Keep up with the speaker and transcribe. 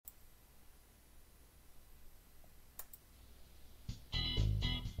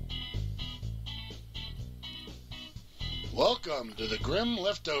Welcome to the Grim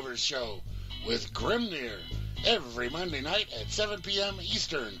Leftovers Show with Grimnir every Monday night at 7 p.m.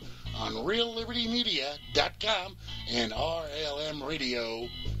 Eastern on RealLibertyMedia.com and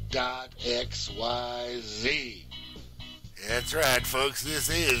RLMRadio.xyz. That's right, folks.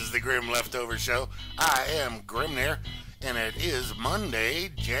 This is the Grim Leftovers Show. I am Grimnir, and it is Monday,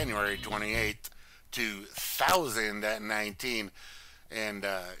 January 28th, 2019. And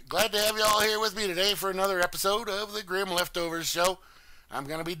glad to have you all here with me today for another episode of the Grim Leftovers Show. I'm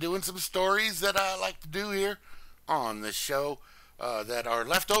going to be doing some stories that I like to do here on this show that are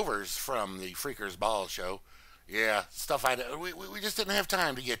leftovers from the Freakers Ball show. Yeah, stuff we just didn't have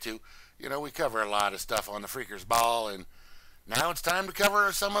time to get to. You know, we cover a lot of stuff on the Freakers Ball, and now it's time to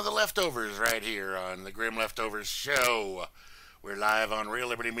cover some of the leftovers right here on the Grim Leftovers Show. We're live on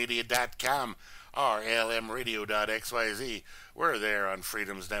RealLibertyMedia.com, RLMRadio.xyz. We're there on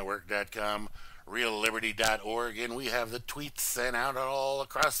freedomsnetwork.com, realliberty.org, and we have the tweets sent out all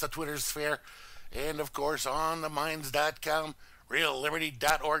across the Twitter sphere, and of course on the minds.com,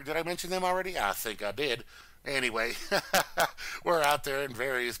 realliberty.org. Did I mention them already? I think I did. Anyway, we're out there in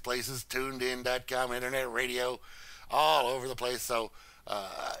various places, tunedin.com, internet radio, all over the place. So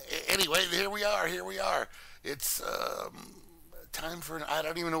anyway, here we are. It's time for, I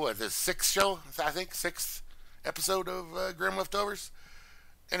don't even know what, this sixth show, I think, sixth episode of Grim Leftovers.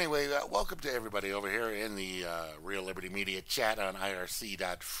 Anyway, welcome to everybody over here in the Real Liberty Media chat on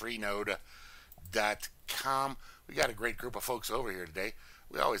irc.freenode.com. We got a great group of folks over here today.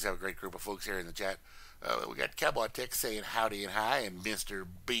 We always have a great group of folks here in the chat. We got Cowboy Tech saying howdy and hi, and Mr.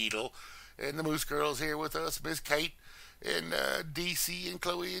 Beetle, and the Moose Girls here with us, Miss Kate, and DC, and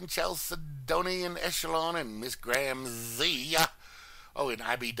Chloe, and Chelsea, Donnie, and Echelon, and Miss Graham Z. Oh, and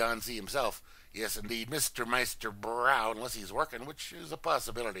IB Don Z himself. Yes, indeed, Mr. Meister Brown, unless he's working, which is a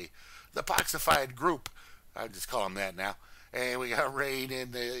possibility. The Poxified Group, I just call him that now. And we got Rain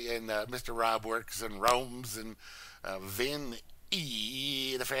and Mr. Rob Works and Rome's and Vin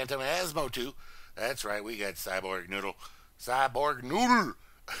E, the Phantom Asmo too. That's right, we got Cyborg Noodle,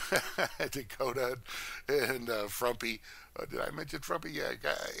 Dakota, and Frumpy. Did I mention Frumpy? Yeah,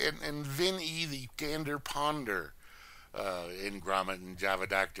 and Vin E, the Gander Ponder. In Gromit and Java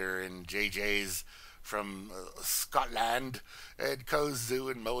Doctor and JJ's from Scotland, and Kozu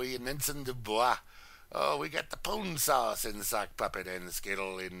and Moe and Vincent Dubois. Oh, we got the Pone Sauce and the Sock Puppet and the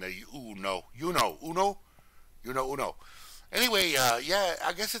Skittle and the Uno. Anyway, yeah,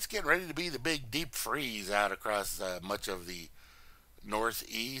 I guess it's getting ready to be the big deep freeze out across much of the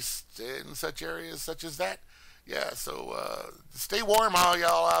northeast and such areas such as that. Yeah, so stay warm, all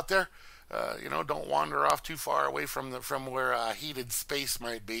y'all out there. Don't wander off too far away from where heated space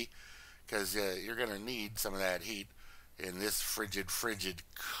might be, because you're going to need some of that heat in this frigid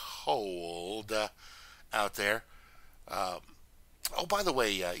cold out there. Oh, by the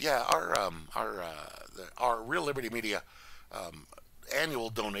way, our Real Liberty Media annual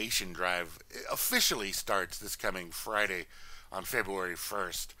donation drive officially starts this coming Friday on February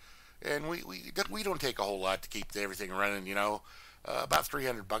 1st, and we don't take a whole lot to keep everything running, about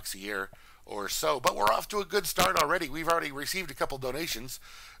 $300 a year or so, but we're off to a good start already. We've already received a couple donations,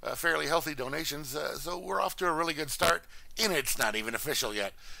 fairly healthy donations, so we're off to a really good start, and it's not even official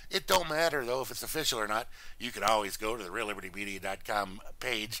yet. It don't matter, though, if it's official or not. You can always go to the RealLibertyMedia.com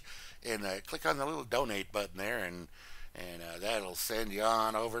page and click on the little donate button there, and that'll send you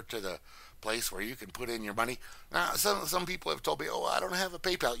on over to the place where you can put in your money. Now, some people have told me, I don't have a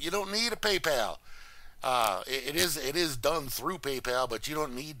PayPal. You don't need a PayPal. It is done through PayPal, but you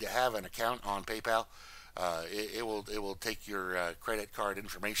don't need to have an account on PayPal. It will take your credit card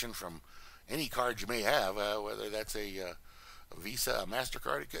information from any card you may have, whether that's a Visa, a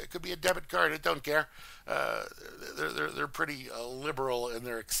MasterCard. It could be a debit card. It don't care. They're pretty liberal in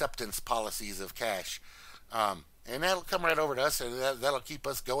their acceptance policies of cash. And that'll come right over to us, and that'll keep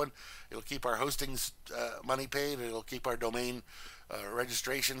us going. It'll keep our hosting money paid. It'll keep our domain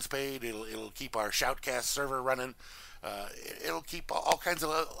registrations paid. It'll keep our Shoutcast server running. It'll keep all kinds of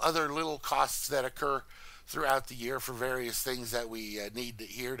other little costs that occur throughout the year for various things that we need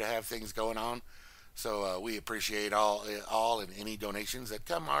here to have things going on. So we appreciate all and any donations that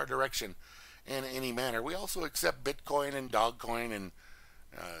come our direction in any manner. We also accept Bitcoin and Dogcoin and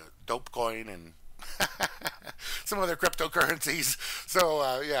Dopecoin and some other cryptocurrencies.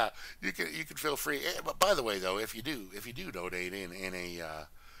 So yeah, you can feel free. But by the way, though, if you do donate in a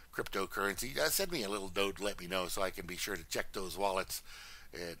cryptocurrency, send me a little note to let me know, so I can be sure to check those wallets,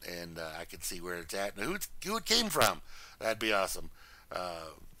 and I can see where it's at and who it came from. That'd be awesome.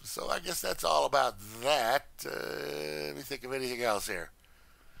 So I guess that's all about that. Let me think of anything else here.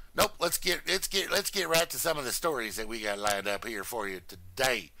 Nope. Let's get right to some of the stories that we got lined up here for you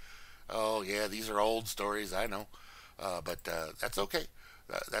today. Oh yeah, these are old stories, I know, but that's okay.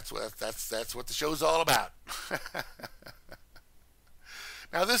 That's what the show's all about.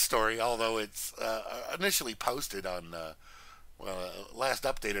 Now this story, although it's initially posted on last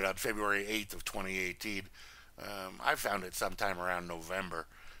updated on February 8th of 2018, I found it sometime around November,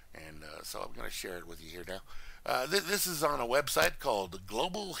 and so I'm going to share it with you here now. This is on a website called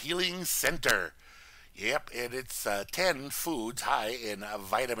Global Healing Center. Yep, and it's 10 foods high in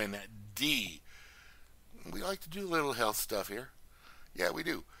vitamin D. We like to do a little health stuff here. Yeah, we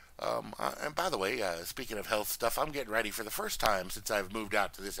do. And by the way, speaking of health stuff, I'm getting ready for the first time since I've moved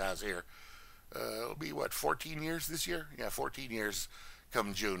out to this house here. It'll be, what, 14 years this year? Yeah, 14 years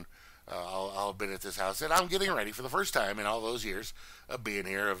come June. I'll have been at this house, and I'm getting ready for the first time in all those years of being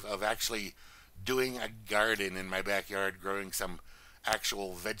here, of actually doing a garden in my backyard, growing some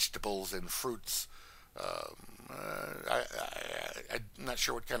actual vegetables and fruits. I'm not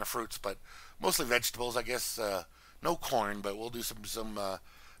sure what kind of fruits, but mostly vegetables, I guess. No corn, but we'll do some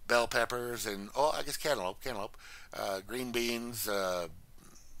bell peppers and I guess cantaloupe, green beans,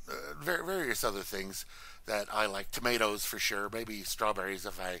 various other things that I like. Tomatoes for sure, maybe strawberries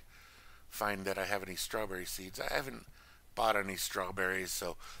if I find that I have any strawberry seeds. I haven't bought any strawberries,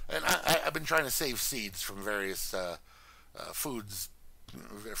 so and I've been trying to save seeds from various foods,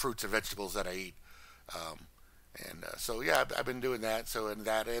 fruits and vegetables that I eat. Um, so yeah, I've been doing that.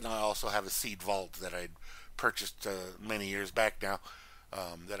 And I also have a seed vault that I purchased many years back now.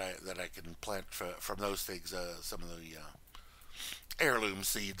 That I can plant from those things. Some of the heirloom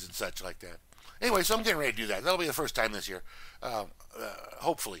seeds and such like that. Anyway, so I'm getting ready to do that. That'll be the first time this year.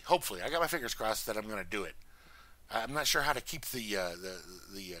 Hopefully, I got my fingers crossed that I'm going to do it. I'm not sure how to keep the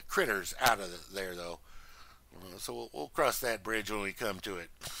critters out of there though. So we'll cross that bridge when we come to it.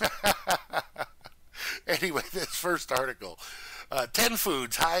 Anyway, this first article: 10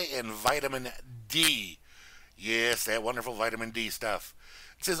 foods high in vitamin D. Yes, that wonderful vitamin D stuff.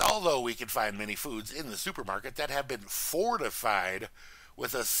 It says, although we can find many foods in the supermarket that have been fortified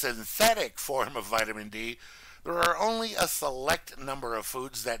with a synthetic form of vitamin D, there are only a select number of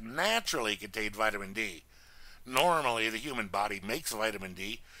foods that naturally contain vitamin D. Normally, the human body makes vitamin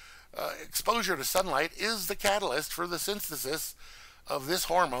D. Exposure to sunlight is the catalyst for the synthesis of this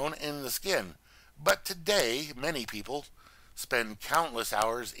hormone in the skin. But today, many people spend countless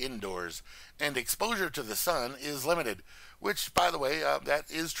hours indoors, and exposure to the sun is limited. Which, by the way, that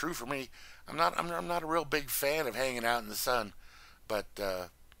is true for me. I'm not a real big fan of hanging out in the sun, but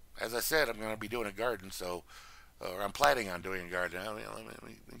as I said, I'm going to be doing a garden, or I'm planning on doing a garden. Let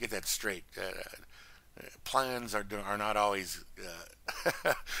me get that straight. Plans are not always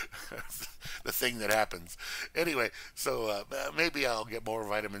the thing that happens. Anyway, so maybe I'll get more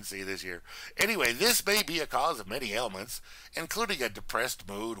vitamin C this year. Anyway, this may be a cause of many ailments, including a depressed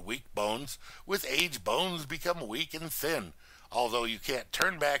mood, weak bones. With age, bones become weak and thin. Although you can't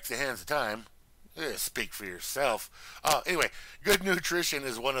turn back the hands of time, speak for yourself. Anyway, good nutrition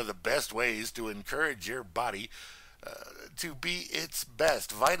is one of the best ways to encourage your body to be its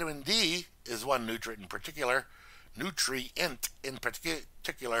best. Vitamin D is one nutrient in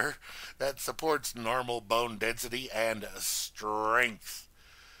particular that supports normal bone density and strength.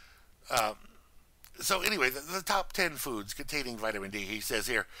 So anyway, the top 10 foods containing vitamin D, he says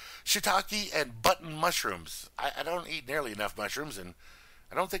here: shiitake and button mushrooms. I don't eat nearly enough mushrooms, and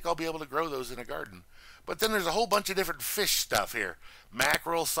I don't think I'll be able to grow those in a garden. But then there's a whole bunch of different fish stuff here: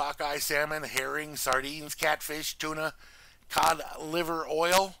 mackerel, sockeye salmon, herring, sardines, catfish, tuna, cod liver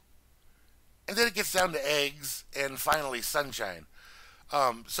oil. And then it gets down to eggs, and finally sunshine.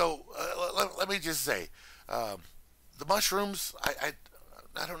 Let me just say, the mushrooms, I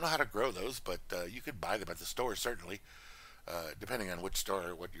don't know how to grow those, but you could buy them at the store, certainly, depending on which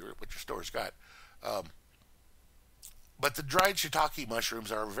store, what your store's got. But the dried shiitake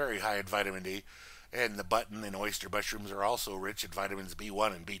mushrooms are very high in vitamin D, and the button and oyster mushrooms are also rich in vitamins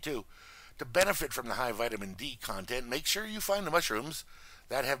B1 and B2. To benefit from the high vitamin D content, make sure you find the mushrooms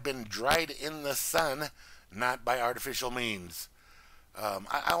that have been dried in the sun, not by artificial means.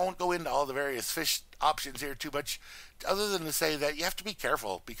 I won't go into all the various fish options here too much, other than to say that you have to be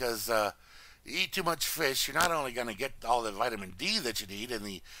careful, because you eat too much fish, you're not only going to get all the vitamin D that you need in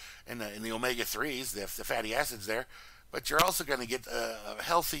the omega 3s, the fatty acids there, but you're also going to get a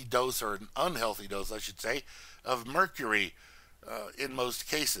healthy dose, or an unhealthy dose, I should say, of mercury in most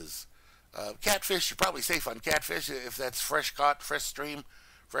cases. Catfish, you're probably safe on catfish if that's fresh caught, fresh stream,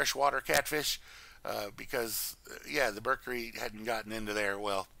 freshwater catfish, because the mercury hadn't gotten into there.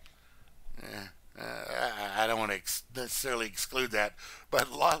 Well, I don't want to necessarily exclude that, but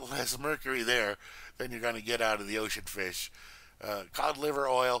a lot less mercury there than you're going to get out of the ocean fish. Cod liver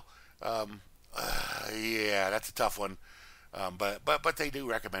oil, yeah, that's a tough one. But they do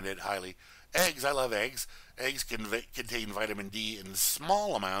recommend it highly. Eggs, I love eggs. Eggs contain vitamin D in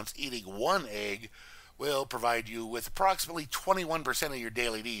small amounts. Eating one egg will provide you with approximately 21% of your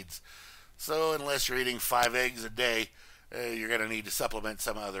daily needs. So unless you're eating 5 eggs a day, you're going to need to supplement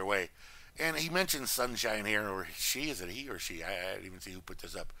some other way. And he mentions sunshine here, or she, is it he or she? I didn't even see who put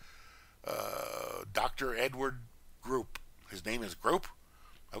this up. Dr. Edward Group. His name is Group?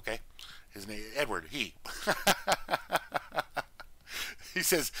 Okay. His name, Edward, he. He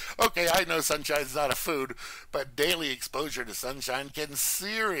says, okay, I know sunshine is not a food, but daily exposure to sunshine can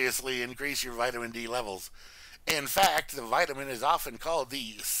seriously increase your vitamin D levels. In fact, the vitamin is often called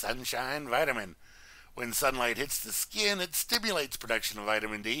the sunshine vitamin. When sunlight hits the skin, it stimulates production of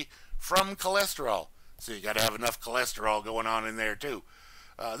vitamin D from cholesterol. So you got to have enough cholesterol going on in there too.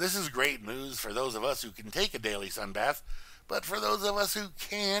 This is great news for those of us who can take a daily sun bath, but for those of us who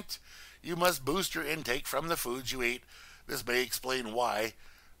can't, you must boost your intake from the foods you eat. This may explain why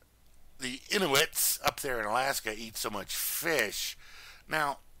the Inuits up there in Alaska eat so much fish.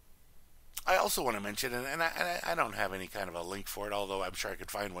 Now, I also want to mention, and I don't have any kind of a link for it, although I'm sure I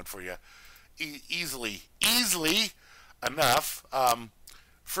could find one for you easily enough,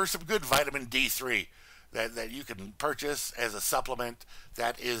 for some good vitamin D3 that you can purchase as a supplement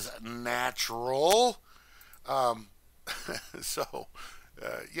that is natural. Um, so,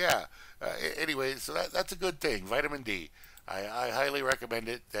 yeah. Anyway, so that's a good thing. Vitamin D. I highly recommend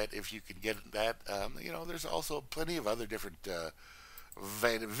it. That if you can get that, there's also plenty of other different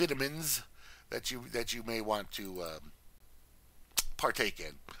vitamins that you may want to partake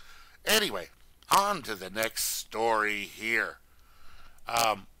in. Anyway, on to the next story here.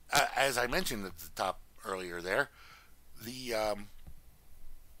 As I mentioned at the top earlier, there, the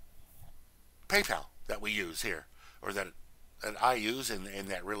PayPal that we use here, or that I use and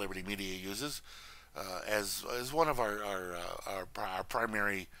that Real Liberty Media uses as one of our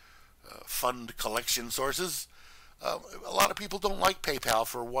primary fund collection sources. A lot of people don't like PayPal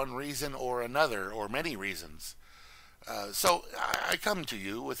for one reason or another, or many reasons. So I come to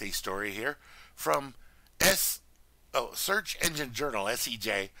you with a story here from Search Engine Journal,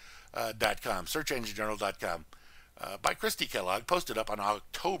 SEJ.com, searchenginejournal.com, by Christy Kellogg, posted up on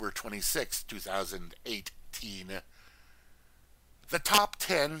October 26, 2018. The top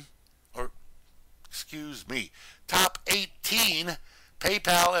 10, top 18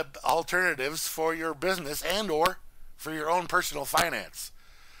 PayPal alternatives for your business and or for your own personal finance.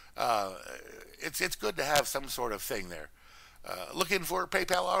 It's good to have some sort of thing there. Looking for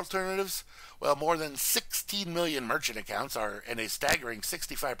PayPal alternatives? Well, more than 16 million merchant accounts are in a staggering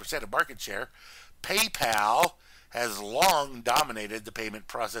 65% of market share. PayPal has long dominated the payment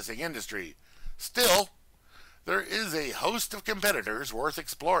processing industry. Still, there is a host of competitors worth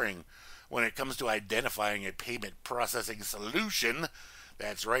exploring when it comes to identifying a payment processing solution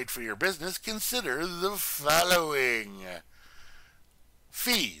that's right for your business. Consider the following.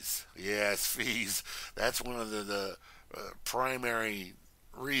 Fees. Yes, fees. That's one of the primary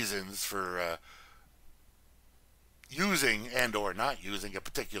reasons for using and or not using a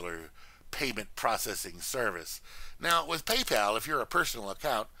particular payment processing service. Now, with PayPal, if you're a personal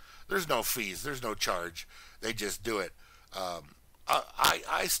account, there's no fees, there's no charge. They just do it.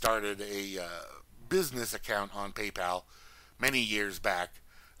 I started a business account on PayPal many years back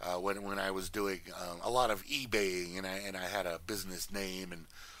when I was doing a lot of eBaying, and I had a business name and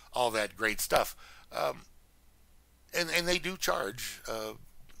all that great stuff. And they do charge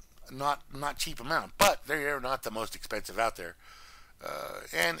not cheap amount, but they're not the most expensive out there.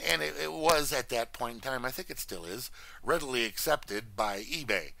 And it was at that point in time, I think it still is, readily accepted by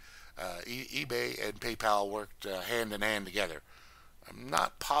eBay. eBay and PayPal worked hand in hand together. I'm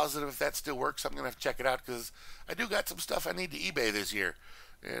not positive if that still works. I'm going to have to check it out because I do got some stuff I need to eBay this year,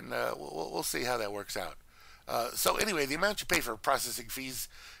 and we'll see how that works out. So anyway, the amount you pay for processing fees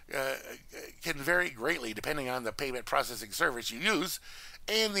can vary greatly depending on the payment processing service you use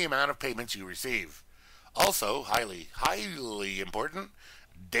and the amount of payments you receive. Also, highly important,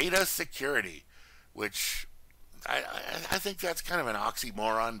 data security, which I think that's kind of an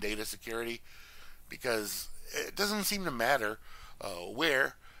oxymoron, data security, because it doesn't seem to matter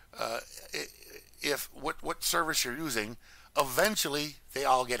where, what service you're using, eventually they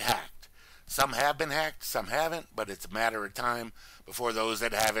all get hacked. Some have been hacked, some haven't, but it's a matter of time before those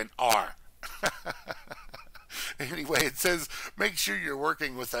that haven't are. Anyway, it says make sure you're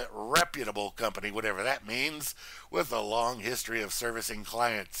working with a reputable company, whatever that means, with a long history of servicing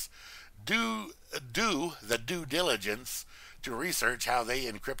clients. Do the due diligence to research how they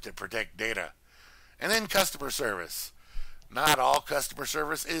encrypt and protect data. And then customer service. Not all customer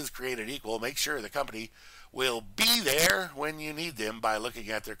service is created equal. Make sure the company will be there when you need them by looking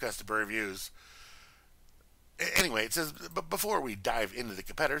at their customer reviews. Anyway, it says, but before we dive into the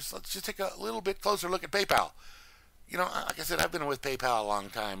competitors, let's just take a little bit closer look at PayPal. You know, like I said, I've been with PayPal a long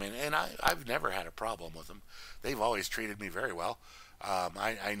time, and I've never had a problem with them. They've always treated me very well.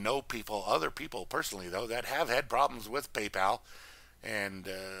 I know other people personally, though, that have had problems with PayPal. And,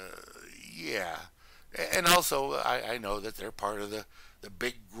 yeah. And also, I know that they're part of the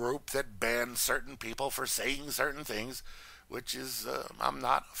big group that bans certain people for saying certain things, which is I'm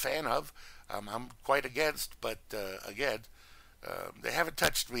not a fan of. I'm quite against, but again, they haven't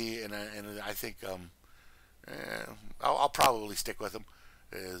touched me, and I think I'll probably stick with them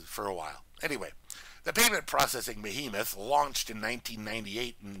for a while. Anyway, the payment processing behemoth launched in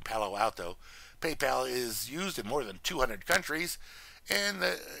 1998 in Palo Alto. PayPal is used in more than 200 countries and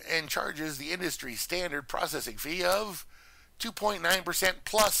charges the industry standard processing fee of 2.9%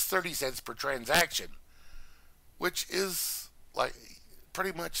 plus 30 cents per transaction, which is like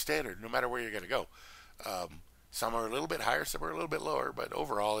pretty much standard no matter where you're going to go. Some are a little bit higher, some are a little bit lower, but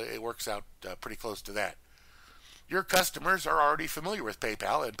overall it works out pretty close to that. Your customers are already familiar with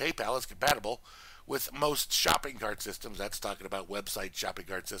PayPal, and PayPal is compatible with most shopping cart systems. That's talking about website shopping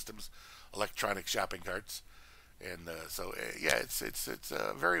cart systems, electronic shopping carts. And yeah, it's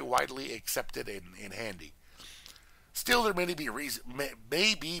very widely accepted and handy. Still, there may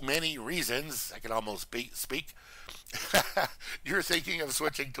be many reasons, I can almost speak, you're thinking of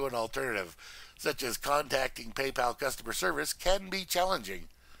switching to an alternative, such as contacting PayPal customer service can be challenging.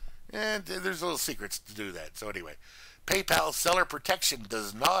 And there's little secrets to do that. So anyway, PayPal seller protection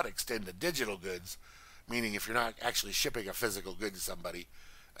does not extend to digital goods, meaning if you're not actually shipping a physical good to somebody,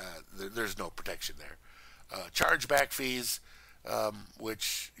 there's no protection there. Chargeback fees,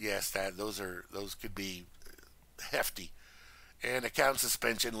 which yes, those could be hefty, and account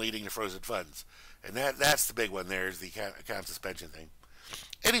suspension leading to frozen funds, and that's the big one. There is the account suspension thing.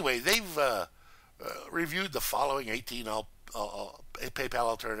 Anyway, they've reviewed the following 18 PayPal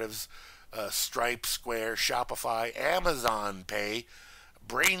alternatives: Stripe, Square, Shopify, Amazon Pay,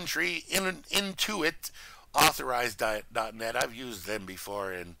 Braintree, Intuit, authoritah.net. I've used them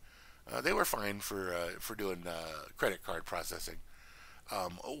before, and they were fine for doing credit card processing.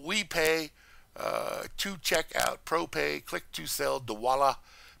 WePay, To Checkout, ProPay, Click to Sell, Dawala,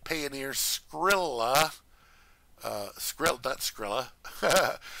 Payoneer, Skrilla,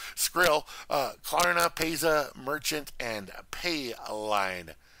 Skrill, Klarna, Payza, Merchant, and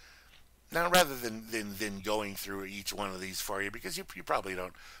Payline. Now, rather than going through each one of these for you, because you probably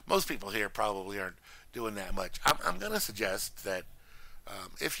don't, most people here probably aren't doing that much, I'm going to suggest that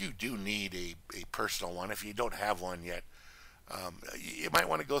if you do need a personal one, if you don't have one yet, you might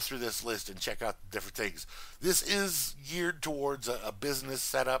want to go through this list and check out the different things. This is geared towards a business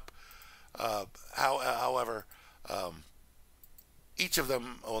setup. However, each of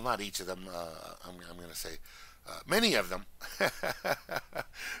them, well, not each of them, I'm going to say many of them,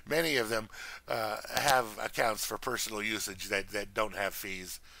 many of them have accounts for personal usage that don't have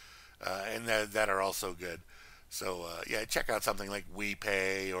fees, and that are also good. So, yeah, check out something like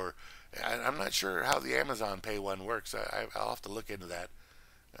WePay, or I'm not sure how the Amazon Pay one works. I'll have to look into that.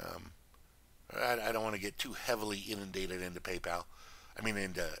 I don't want to get too heavily inundated into PayPal. I mean,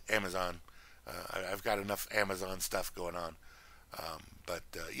 into Amazon. I've got enough Amazon stuff going on. But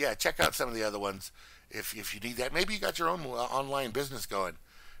yeah, check out some of the other ones if you need that. Maybe you got your own online business going,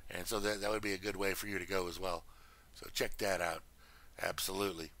 and so that would be a good way for you to go as well. So check that out.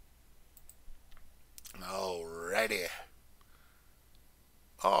 Absolutely. Alrighty.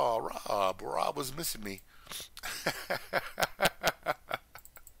 Oh, Rob was missing me.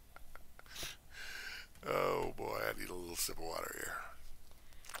 Oh boy, I need a little sip of water here.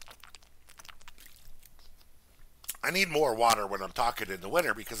 I need more water when I'm talking in the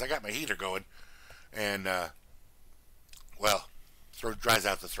winter because I got my heater going, and well, throat dries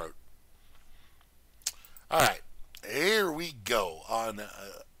out the throat. All right, here we go on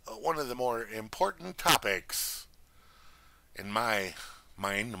one of the more important topics in my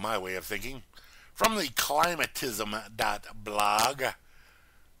mind, my way of thinking, from the Climatism.blog.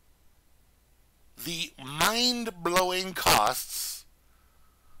 The mind-blowing costs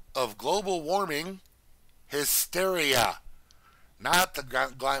of global warming hysteria. Not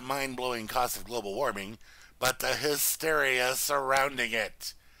the mind-blowing costs of global warming, but the hysteria surrounding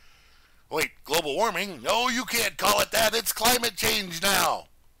it. Wait, global warming? No, you can't call it that. It's climate change now.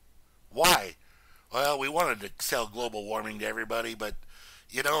 Why? Well, we wanted to sell global warming to everybody, but,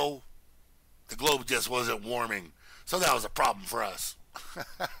 you know, The globe just wasn't warming. So that was a problem for us.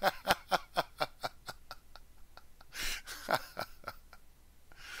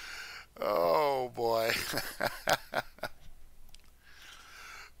 Oh boy.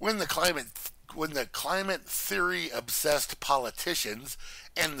 when the climate theory obsessed politicians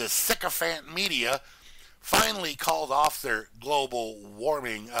and the sycophant media finally called off their global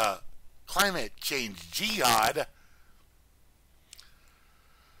warming climate change jihad,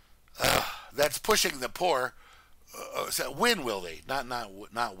 that's pushing the poor. So when will they?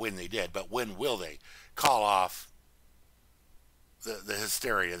 Not when they did, but when will they call off the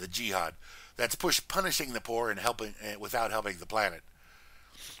hysteria, the jihad? That's punishing the poor and helping without helping the planet.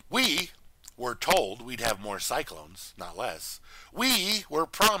 We were told we'd have more cyclones, not less. We were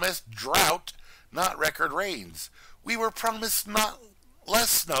promised drought, not record rains. We were promised not less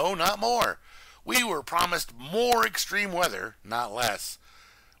snow, not more. We were promised more extreme weather, not less.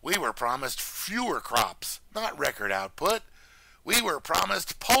 We were promised fewer crops, not record output. We were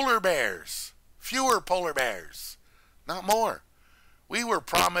promised polar bears, fewer polar bears, not more. We were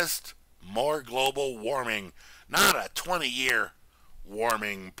promised more global warming, not a 20-year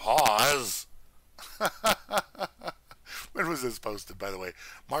warming pause. When was this posted, by the way?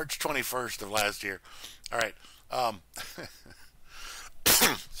 March 21st of last year. All right.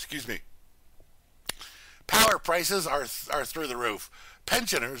 Excuse me. Power prices are through the roof.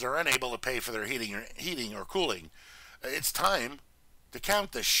 Pensioners are unable to pay for their heating or cooling. It's time to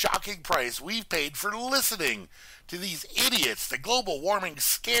count the shocking price we've paid for listening to these idiots, the global warming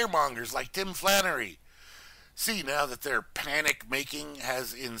scaremongers like Tim Flannery. See now that their panic making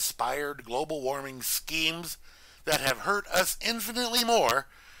has inspired global warming schemes that have hurt us infinitely more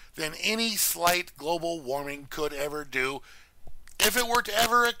than any slight global warming could ever do if it were to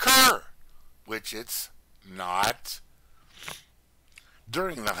ever occur, which it's not.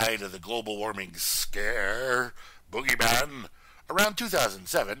 During the height of the global warming scare, boogeyman, around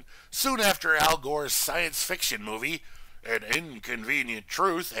 2007, soon after Al Gore's science fiction movie, An Inconvenient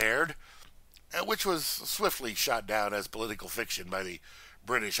Truth, aired, which was swiftly shot down as political fiction by the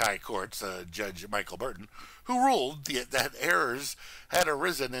British High Court's Judge Michael Burton, who ruled that errors had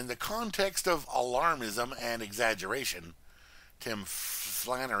arisen in the context of alarmism and exaggeration. Tim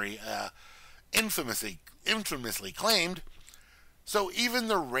Flannery infamously claimed, so even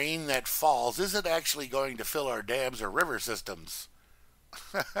the rain that falls isn't actually going to fill our dams or river systems.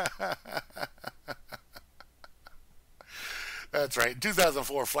 That's right. In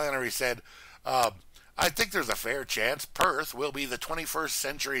 2004, Flannery said, I think there's a fair chance Perth will be the 21st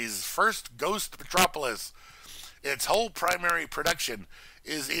century's first ghost metropolis. Its whole primary production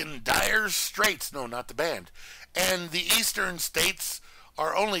is in dire straits. No, not the band. And the eastern states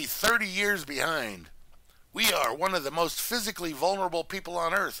are only 30 years behind. We are one of the most physically vulnerable people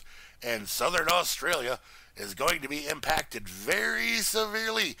on Earth, and Southern Australia is going to be impacted very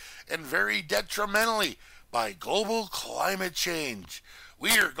severely and very detrimentally by global climate change.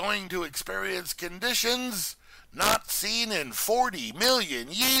 We are going to experience conditions not seen in 40 million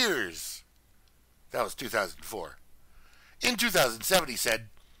years. That was 2004. In 2007, he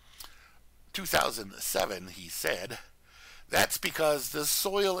said, that's because the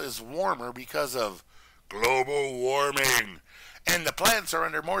soil is warmer because of global warming, and the plants are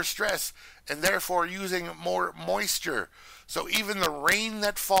under more stress and therefore using more moisture. So even the rain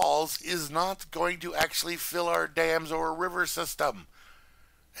that falls is not going to actually fill our dams or river system.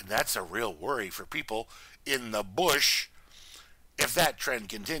 And that's a real worry for people in the bush. If that trend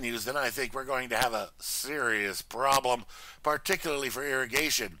continues, then I think we're going to have a serious problem, particularly for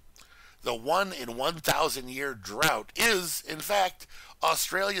irrigation. The 1 in 1,000 year drought is, in fact,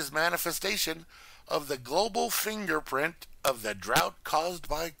 Australia's manifestation of the global fingerprint of the drought caused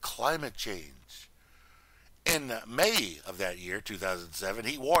by climate change. In May of that year, 2007,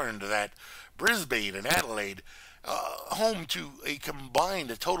 he warned that Brisbane and Adelaide, home to a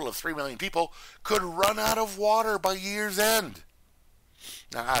combined total of 3 million people, could run out of water by year's end.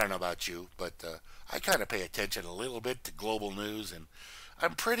 Now, I don't know about you, but I kind of pay attention a little bit to global news, and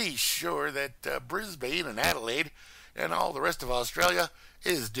I'm pretty sure that Brisbane and Adelaide and all the rest of Australia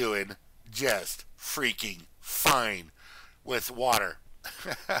is doing just freaking fine with water.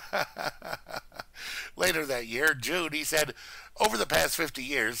 Later that year, June, he said, over the past 50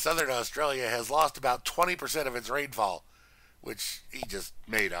 years, Southern Australia has lost about 20% of its rainfall, which he just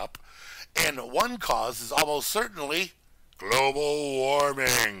made up. And one cause is almost certainly global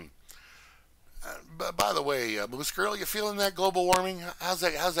warming. By the way, Moose Girl, you feeling that global warming? How's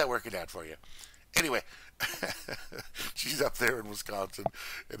that working out for you? Anyway, She's up there in Wisconsin,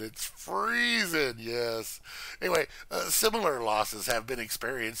 and it's freezing. Yes. Anyway, similar losses have been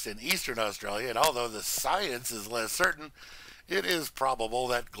experienced in eastern Australia, and although the science is less certain, it is probable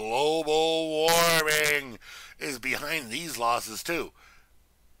that global warming is behind these losses too.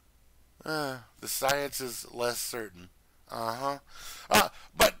 The science is less certain. Uh-huh.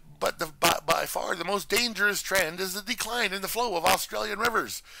 But by far the most dangerous trend is the decline in the flow of Australian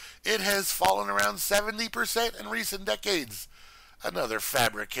rivers. It has fallen around 70% in recent decades. Another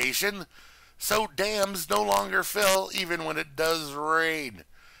fabrication. So dams no longer fill even when it does rain.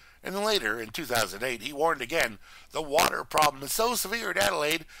 And then later, in 2008, he warned again the water problem is so severe in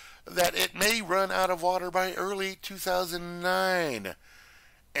Adelaide that it may run out of water by early 2009.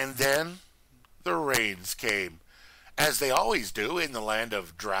 And then the rains came, as they always do in the land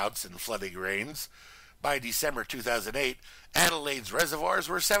of droughts and flooding rains. By December 2008, Adelaide's reservoirs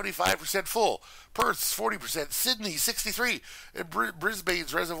were 75% full, Perth's 40%, Sydney 63%, and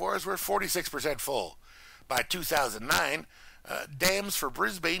Brisbane's reservoirs were 46% full. By 2009, dams for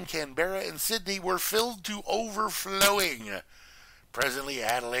Brisbane, Canberra, and Sydney were filled to overflowing. Presently,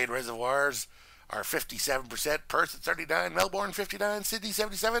 Adelaide reservoirs are 57%, Perth at 39%, Melbourne 59%, Sydney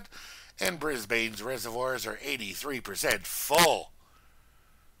 77%, and Brisbane's reservoirs are 83% full.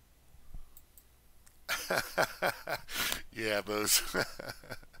 Yeah, Booze.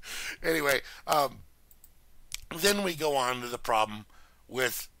 Anyway, then we go on to the problem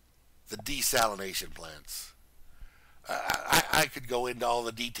with the desalination plants. I could go into all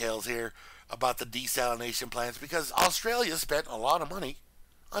the details here about the desalination plants because Australia spent a lot of money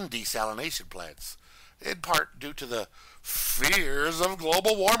on desalination plants, in part due to the fears of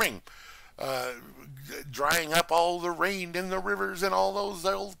global warming, drying up all the rain in the rivers and all those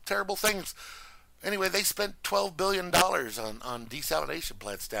old terrible things. Anyway, they spent $12 billion on desalination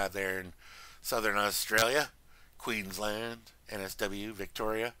plants down there in southern Australia, Queensland, NSW,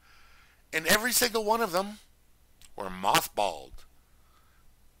 Victoria, and every single one of them were mothballed.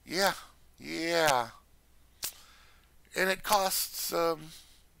 Yeah. And it costs a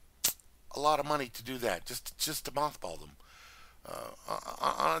lot of money to do that, just to mothball them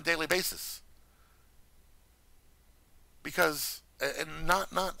on a daily basis. Because and not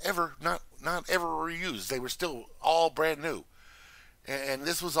ever reused. They were still all brand new, and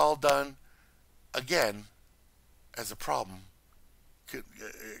this was all done again as a problem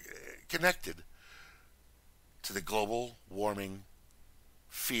connected to the global warming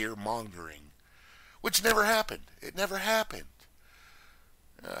fear mongering, which never happened. It never happened.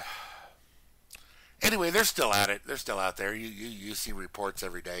 Anyway, they're still at it. They're still out there. You see reports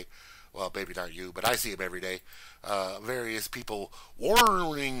every day. Well, maybe not you, but I see them every day. Various people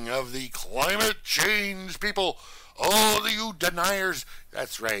warning of the climate change people. Oh, you deniers.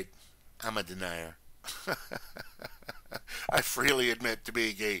 That's right. I'm a denier. I freely admit to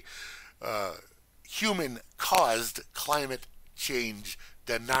being a human-caused climate change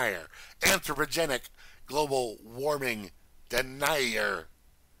denier. Anthropogenic global warming denier.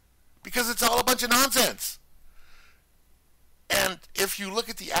 Because it's all a bunch of nonsense. And if you look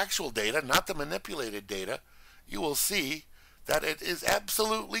at the actual data, not the manipulated data, you will see that it is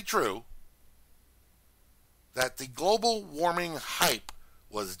absolutely true that the global warming hype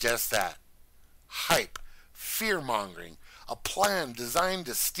was just that. Hype. Fear-mongering. A plan designed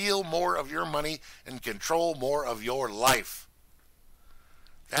to steal more of your money and control more of your life.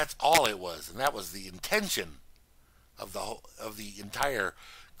 That's all it was. And that was the intention of the entire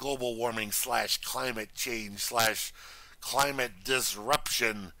global warming / climate change / climate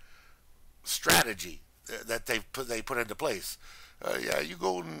disruption strategy that they put into place. You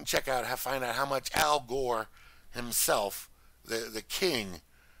go and find out how much Al Gore himself, the king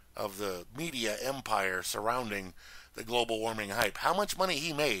of the media empire surrounding the global warming hype, how much money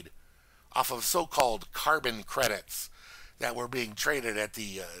he made off of so-called carbon credits that were being traded at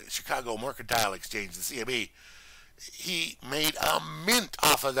the Chicago Mercantile Exchange, the CME. He made a mint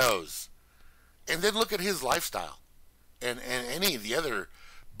off of those. And then look at his lifestyle. And any of the other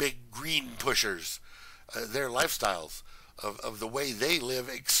big green pushers, their lifestyles, of the way they live,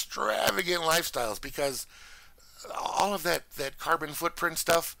 extravagant lifestyles, because all of that carbon footprint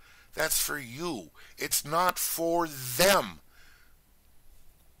stuff, that's for you. It's not for them.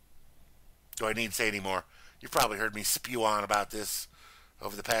 Do I need to say any more? You've probably heard me spew on about this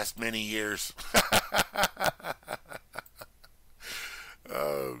over the past many years.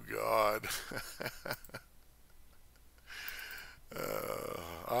 Oh, God.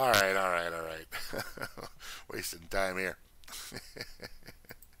 All right. Wasting time here.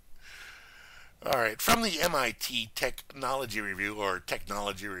 All right, from the MIT Technology Review, or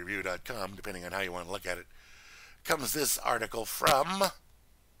technologyreview.com, depending on how you want to look at it, comes this article from,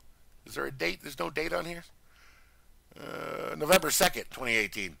 is there a date? There's no date on here? November 2nd,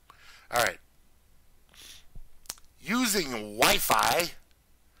 2018. All right. Using Wi-Fi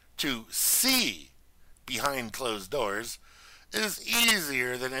to see behind closed doors is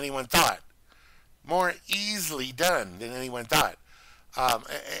easier than anyone thought. More easily done than anyone thought.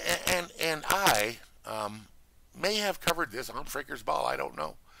 And I may have covered this on Fricker's Ball. I don't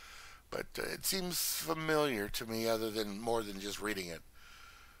know. But it seems familiar to me more than just reading it.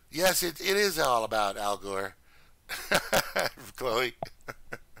 Yes, it is all about Al Gore. Chloe.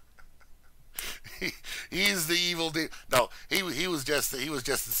 He's the evil dude. No, he was just the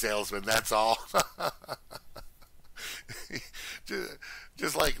salesman. That's all.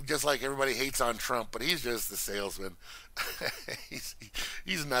 just like everybody hates on Trump, but he's just the salesman.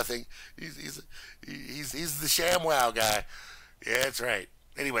 he's nothing. He's the ShamWow guy. Yeah, that's right.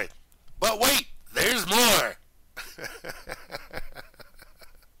 Anyway, but wait, there's more.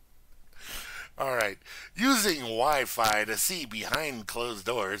 All right. Using Wi-Fi to see behind closed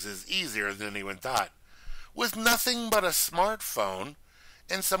doors is easier than anyone thought. With nothing but a smartphone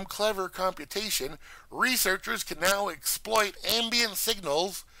and some clever computation, researchers can now exploit ambient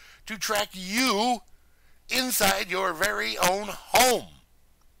signals to track you inside your very own home.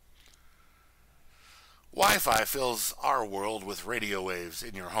 Wi-Fi fills our world with radio waves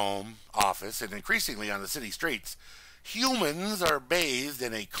in your home, office, and increasingly on the city streets. Humans are bathed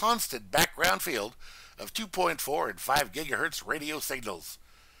in a constant background field of 2.4 and 5 gigahertz radio signals.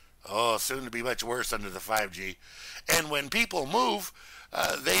 Oh, soon to be much worse under the 5G. And when people move,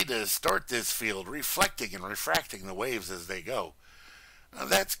 they distort this field, reflecting and refracting the waves as they go. Now,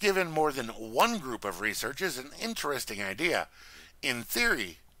 that's given more than one group of researchers an interesting idea. In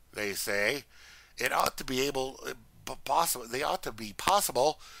theory, they say, it ought to be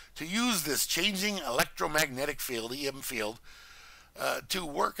possible to use this changing electromagnetic field, EM field, to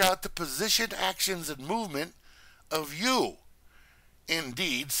work out the position, actions, and movement of you.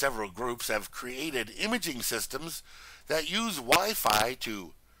 Indeed, several groups have created imaging systems that use Wi-Fi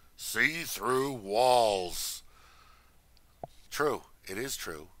to see through walls. True, it is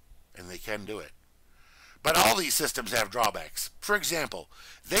true, and they can do it. But all these systems have drawbacks. For example,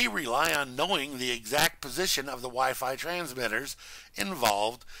 they rely on knowing the exact position of the Wi-Fi transmitters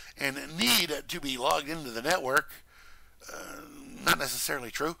involved and need to be logged into the network, not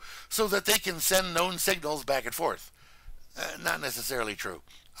necessarily true, so that they can send known signals back and forth. Not necessarily true.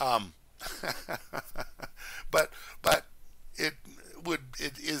 But it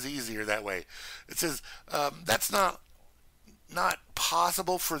is easier that way. It says that's not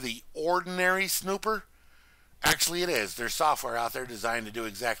possible for the ordinary snooper. Actually, it is. There's software out there designed to do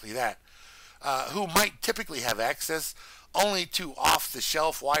exactly that, who might typically have access only to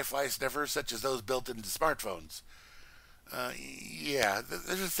off-the-shelf Wi-Fi sniffers such as those built into smartphones. Yeah,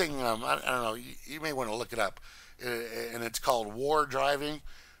 there's a thing, I don't know, you may want to look it up, and it's called war driving,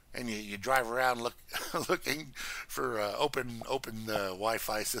 and you drive around looking for open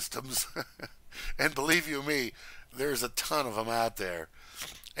Wi-Fi systems, and believe you me, there's a ton of them out there.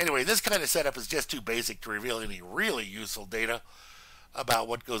 Anyway, this kind of setup is just too basic to reveal any really useful data about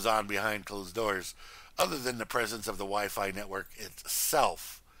what goes on behind closed doors, other than the presence of the Wi-Fi network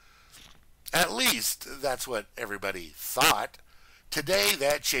itself. At least, that's what everybody thought. Today,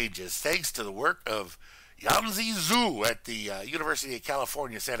 that changes, thanks to the work of Yanzi Zhu at the University of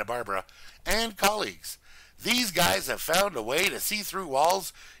California, Santa Barbara, and colleagues. These guys have found a way to see through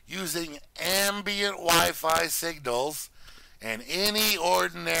walls using ambient Wi-Fi signals and any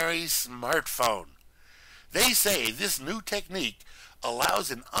ordinary smartphone. They say this new technique allows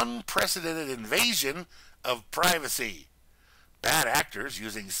an unprecedented invasion of privacy. Bad actors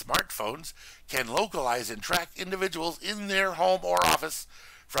using smartphones can localize and track individuals in their home or office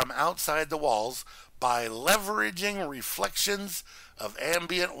from outside the walls by leveraging reflections of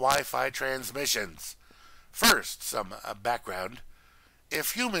ambient Wi-Fi transmissions. First, some background.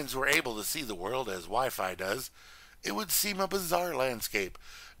 If humans were able to see the world as Wi-Fi does, it would seem a bizarre landscape.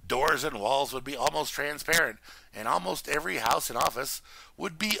 Doors and walls would be almost transparent, and almost every house and office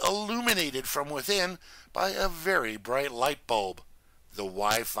would be illuminated from within by a very bright light bulb, the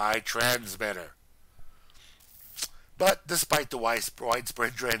Wi-Fi transmitter. But despite the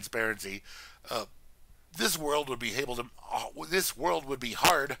widespread transparency, this world would be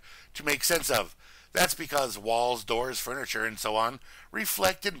hard to make sense of. That's because walls, doors, furniture, and so on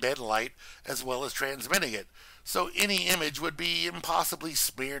reflect and bend light as well as transmitting it. So any image would be impossibly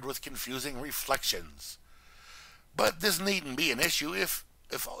smeared with confusing reflections. But this needn't be an issue if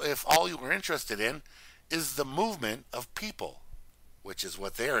if all you are interested in is the movement of people, which is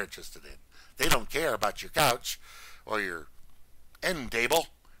what they're interested in. They don't care about your couch or your end table.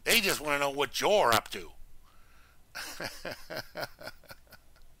 They just want to know what you're up to.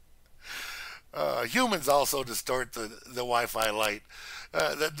 Humans also distort the Wi-Fi light.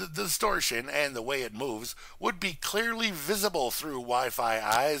 The distortion and the way it moves would be clearly visible through Wi-Fi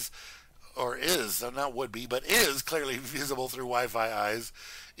eyes, or is, not would be, but is clearly visible through Wi-Fi eyes,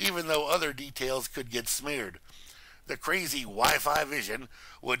 even though other details could get smeared. The crazy Wi-Fi vision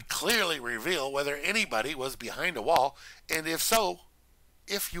would clearly reveal whether anybody was behind a wall, and if so,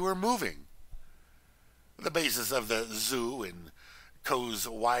 if you were moving. The basis of the zoo and Co's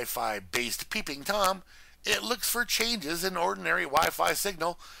Wi-Fi based peeping Tom, it looks for changes in ordinary Wi-Fi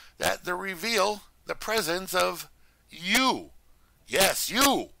signal that reveal the presence of you. Yes,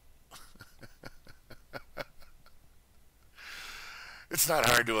 you. It's not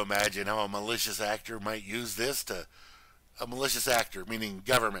hard to imagine how a malicious actor might use this to, a malicious actor, meaning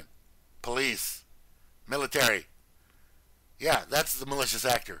government, police, military. Yeah, that's the malicious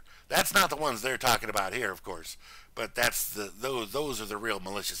actor. That's not the ones they're talking about here, of course, but those are the real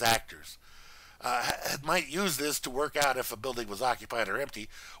malicious actors. Might use this to work out if a building was occupied or empty,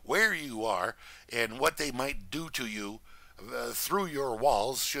 where you are, and what they might do to you through your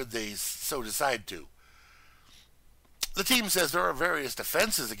walls should they so decide to. The team says there are various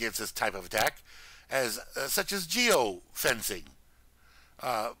defenses against this type of attack, such as geofencing.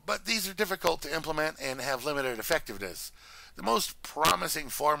 But these are difficult to implement and have limited effectiveness. The most promising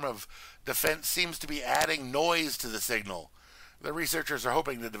form of defense seems to be adding noise to the signal. The researchers are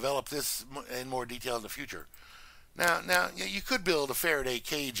hoping to develop this in more detail in the future. Now, you could build a Faraday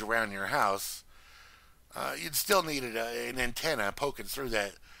cage around your house. You'd still need an antenna poking through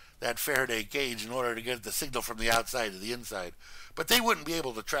that Faraday cage in order to get the signal from the outside to the inside. But they wouldn't be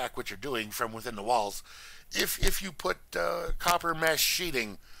able to track what you're doing from within the walls if you put copper mesh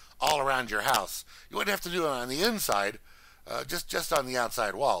sheeting all around your house. You wouldn't have to do it on the inside, just on the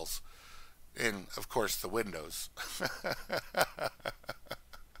outside walls. And, of course, the windows.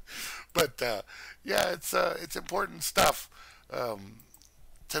 But, yeah, it's important stuff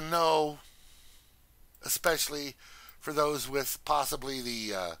to know, especially for those with possibly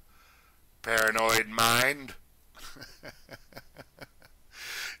the paranoid mind.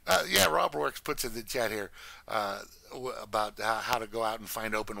 Yeah, Rob Works puts in the chat here about how to go out and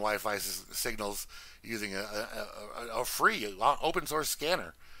find open Wi-Fi signals using a free open source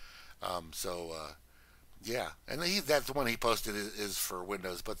scanner. Yeah, and that's the one he posted is for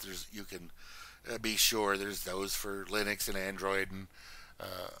Windows, but you can be sure there's those for Linux and Android and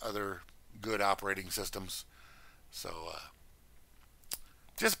other good operating systems. So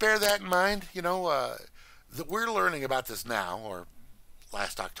just bear that in mind. You know, we're learning about this now, or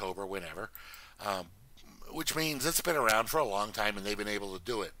last October, whenever, which means it's been around for a long time and they've been able to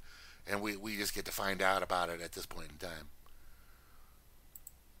do it. And we just get to find out about it at this point in time.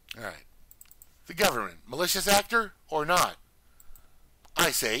 All right. The government, malicious actor or not?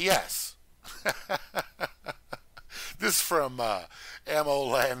 I say yes. This from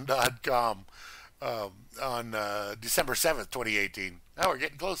ammoland.com on December 7th, 2018. Now we're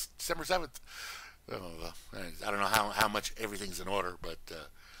getting close, December 7th. I don't know how much everything's in order, but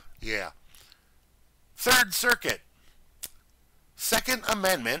yeah. Third Circuit. Second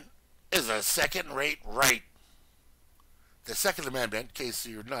Amendment is a second-rate right. The Second Amendment, in case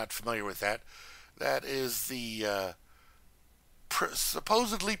you're not familiar with that, that is the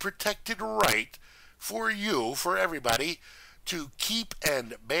supposedly protected right for everybody, to keep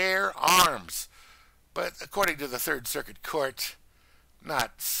and bear arms. But according to the Third Circuit Court,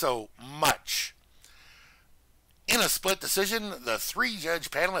 not so much. In a split decision, the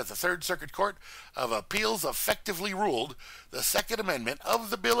three-judge panel at the Third Circuit Court of Appeals effectively ruled the Second Amendment of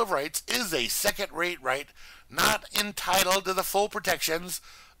the Bill of Rights is a second-rate right, not entitled to the full protections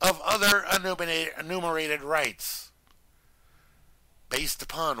of other enumerated rights. Based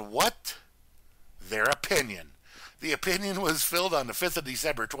upon what? Their opinion. The opinion was filed on the 5th of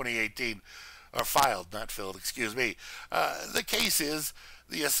December, 2018. Or filed, not filled, excuse me. The case is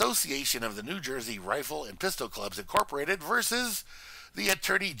the Association of the New Jersey Rifle and Pistol Clubs Incorporated versus the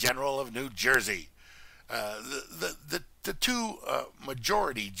Attorney General of New Jersey. The two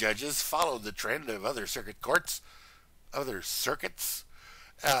majority judges followed the trend of other circuit courts, other circuits,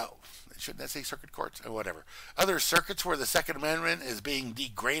 shouldn't I say circuit courts? Or whatever. Other circuits where the Second Amendment is being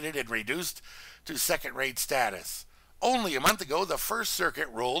degraded and reduced to second-rate status. Only a month ago, the First Circuit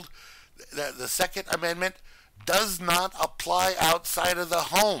ruled that the Second Amendment does not apply outside of the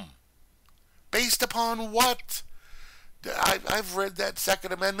home. Based upon what? I've read that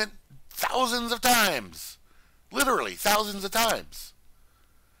Second Amendment thousands of times. Literally thousands of times.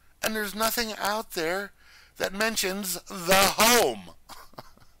 And there's nothing out there that mentions the home.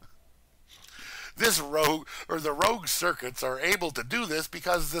 The rogue circuits are able to do this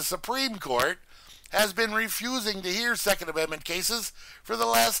because the Supreme Court has been refusing to hear Second Amendment cases for the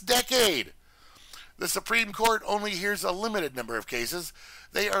last decade. The Supreme Court only hears a limited number of cases.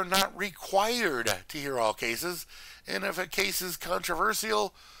 They are not required to hear all cases, and if a case is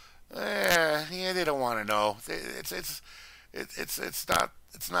controversial, they don't want to know. It's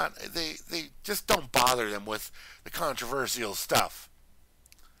not. They just don't bother them with the controversial stuff.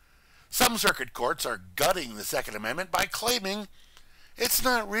 Some circuit courts are gutting the Second Amendment by claiming it's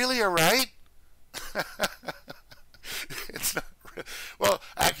not really a right. It's not. Well,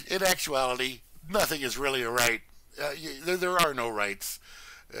 in actuality, nothing is really a right. There are no rights,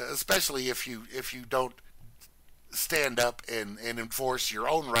 especially if you don't stand up and enforce your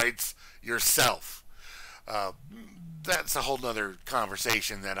own rights yourself. That's a whole nother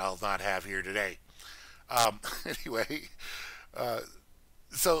conversation that I'll not have here today. Anyway,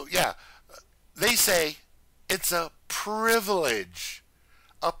 so yeah, they say it's a privilege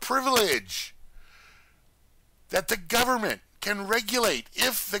that the government can regulate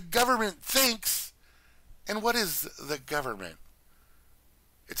if the government thinks. And what is the government?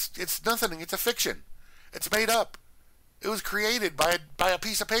 It's nothing. It's a fiction. It's made up. It was created by a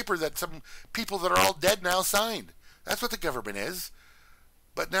piece of paper that some people that are all dead now signed. That's what the government is.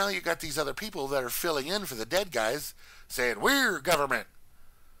 But now you got these other people that are filling in for the dead guys saying, we're government.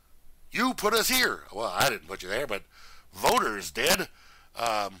 You put us here. Well, I didn't put you there, but voters did.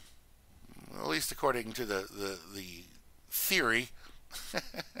 At least according to the theory.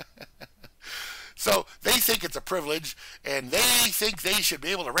 So they think it's a privilege, and they think they should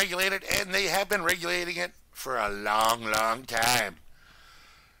be able to regulate it, and they have been regulating it for a long, long time.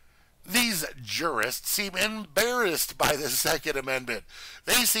 These jurists seem embarrassed by the Second Amendment.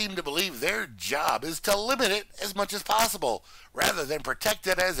 They seem to believe their job is to limit it as much as possible, rather than protect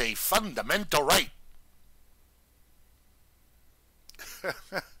it as a fundamental right.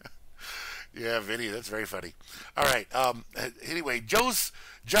 Yeah, Vinny, that's very funny. All right. Anyway, Judge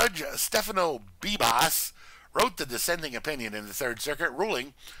Stefano Bibas wrote the dissenting opinion in the Third Circuit,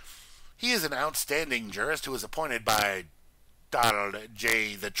 ruling he is an outstanding jurist who was appointed by Donald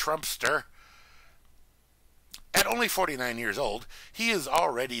J. the Trumpster. At only 49 years old, he is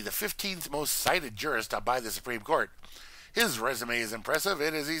already the 15th most cited jurist by the Supreme Court. His resume is impressive.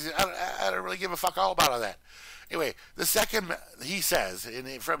 It is easy. I don't really give a fuck all about all that. Anyway, the second, he says,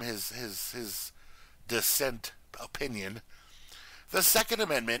 from his dissent opinion, the Second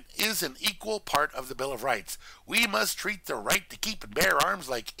Amendment is an equal part of the Bill of Rights. We must treat the right to keep and bear arms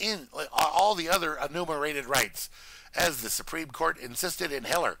like all the other enumerated rights, as the Supreme Court insisted in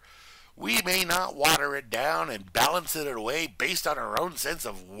Heller. We may not water it down and balance it away based on our own sense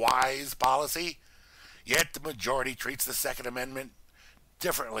of wise policy, yet the majority treats the Second Amendment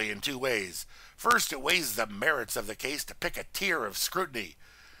differently in two ways. First, it weighs the merits of the case to pick a tier of scrutiny.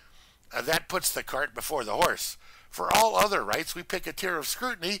 That puts the cart before the horse. For all other rights, we pick a tier of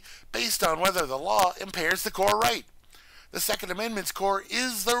scrutiny based on whether the law impairs the core right. The Second Amendment's core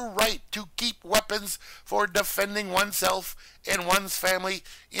is the right to keep weapons for defending oneself and one's family,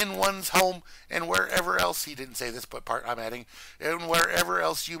 in one's home, and wherever else, he didn't say this but part I'm adding, and wherever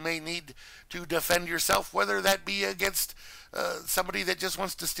else you may need to defend yourself, whether that be against somebody that just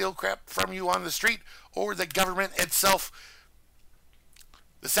wants to steal crap from you on the street, or the government itself.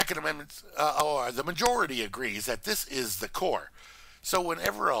 The Second Amendment, or the majority agrees that this is the core. So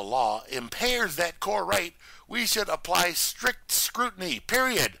whenever a law impairs that core right, we should apply strict scrutiny,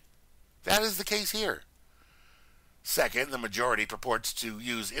 period. That is the case here. Second, the majority purports to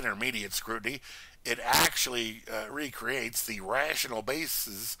use intermediate scrutiny. It actually recreates the rational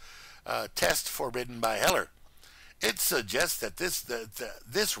basis test forbidden by Heller. It suggests that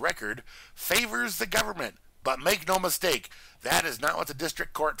this record favors the government, but make no mistake, that is not what the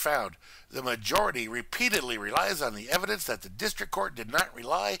district court found. The majority repeatedly relies on the evidence that the district court did not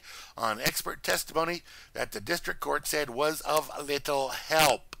rely on expert testimony that the district court said was of little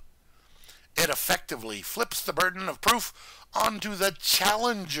help. It effectively flips the burden of proof onto the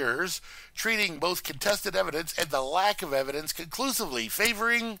challengers, treating both contested evidence and the lack of evidence conclusively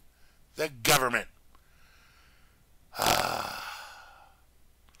favoring the government.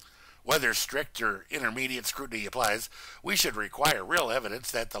 Whether strict or intermediate scrutiny applies, we should require real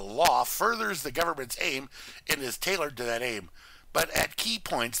evidence that the law furthers the government's aim and is tailored to that aim. But at key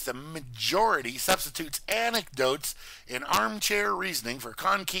points, the majority substitutes anecdotes in armchair reasoning for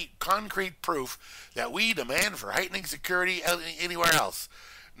concrete proof that we demand for heightening security anywhere else.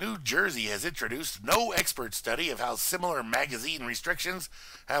 New Jersey has introduced no expert study of how similar magazine restrictions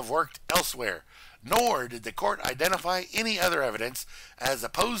have worked elsewhere, nor did the court identify any other evidence as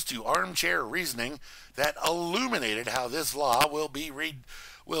opposed to armchair reasoning that illuminated how this law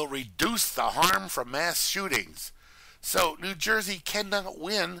will reduce the harm from mass shootings. So New Jersey cannot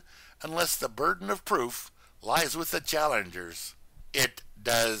win unless the burden of proof lies with the challengers. It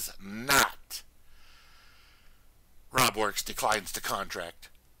does not. RobWorks declines to contract.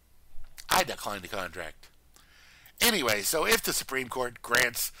 I decline to contract. Anyway, so if the Supreme Court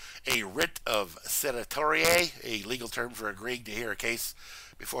grants a writ of certiorari, a legal term for agreeing to hear a case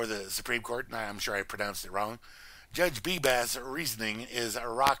before the Supreme Court, and I'm sure I pronounced it wrong, Judge Beba's reasoning is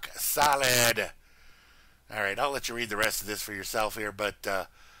rock solid. All right, I'll let you read the rest of this for yourself here, but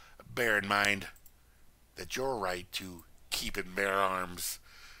bear in mind that your right to keep and bear arms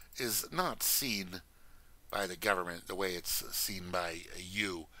is not seen by the government the way it's seen by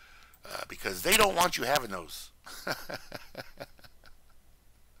you, because they don't want you having those.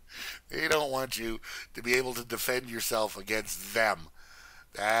 They don't want you to be able to defend yourself against them.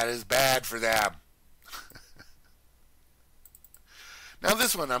 That is bad for them. Now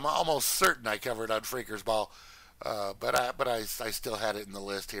this one I'm almost certain I covered on Freakers Ball, but I still had it in the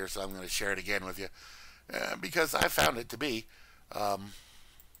list here, so I'm going to share it again with you, because I found it to be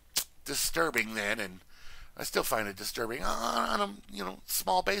disturbing then, and I still find it disturbing on a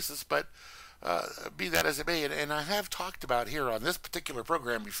small basis, but be that as it may, and I have talked about here on this particular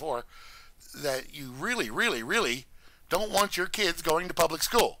program before that you really, really, really don't want your kids going to public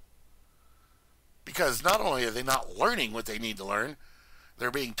school, because not only are they not learning what they need to learn, they're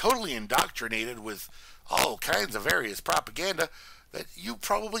being totally indoctrinated with all kinds of various propaganda that you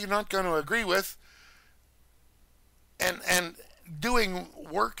probably are not going to agree with, and doing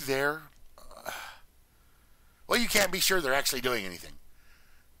work there, well, you can't be sure they're actually doing anything.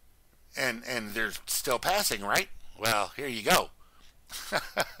 And they're still passing, right? Well, here you go.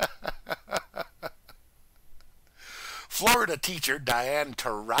 Florida teacher Diane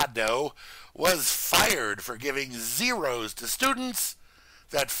Tirado was fired for giving zeros to students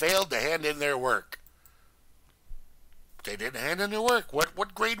that failed to hand in their work. They didn't hand in their work.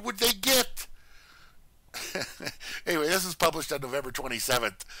 What grade would they get? Anyway, this was published on November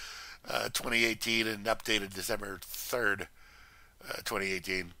 27th, 2018, and updated December 3rd,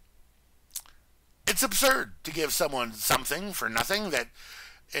 2018. It's absurd to give someone something for nothing,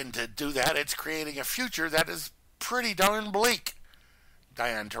 and to do that, it's creating a future that is pretty darn bleak.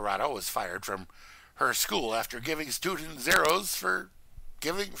 Diane Tirado was fired from her school after giving students zeros for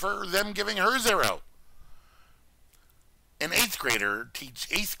them giving her zero. An eighth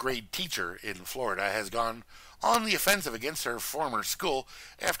grade teacher in Florida has gone on the offensive against her former school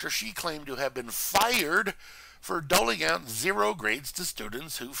after she claimed to have been fired for doling out 0 grades to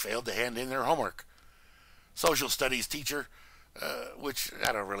students who failed to hand in their homework. Social studies teacher, which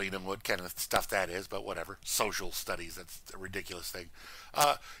I don't really know what kind of stuff that is, but whatever. Social studies, that's a ridiculous thing.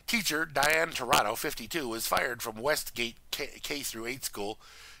 Teacher Diane Tirado, 52, was fired from Westgate K-8 school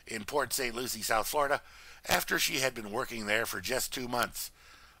in Port St. Lucie, South Florida, after she had been working there for just 2 months.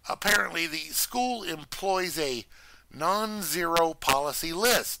 Apparently, the school employs a non-zero policy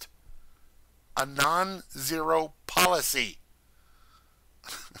list. A non-zero policy.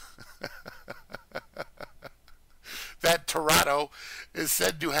 That Tirado is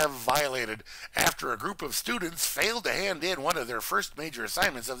said to have violated after a group of students failed to hand in one of their first major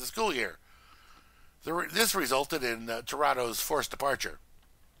assignments of the school year. This resulted in Tirado's forced departure.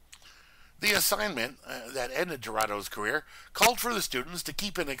 The assignment that ended Tirado's career called for the students to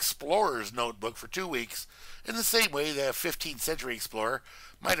keep an explorer's notebook for 2 weeks, in the same way the 15th century explorer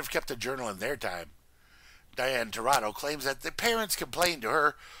might have kept a journal in their time. Diane Tirado claims that the parents complained to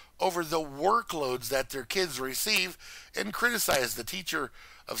her over the workloads that their kids receive and criticized the teacher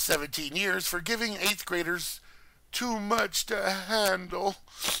of 17 years for giving 8th graders too much to handle.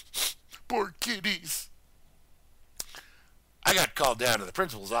 Poor kiddies. I got called down to the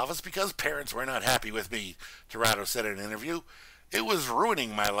principal's office because parents were not happy with me, Tirado said in an interview. It was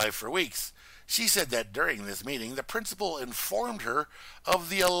ruining my life for weeks. She said that during this meeting, the principal informed her of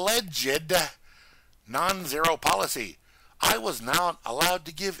the alleged non-zero policy. I was not allowed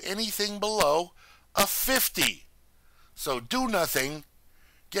to give anything below a 50. So do nothing,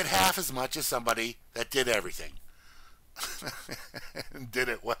 get half as much as somebody that did everything. And did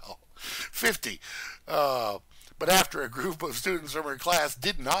it well. 50. But after a group of students from her class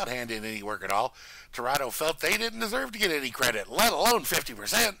did not hand in any work at all, Tirado felt they didn't deserve to get any credit, let alone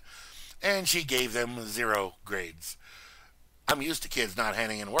 50%, and she gave them 0 grades. I'm used to kids not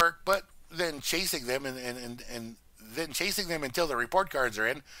handing in work, but then chasing them and then chasing them until the report cards are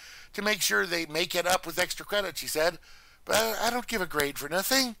in to make sure they make it up with extra credit, she said. But I don't give a grade for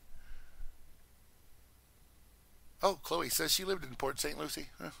nothing. Oh, Chloe says she lived in Port St. Lucie.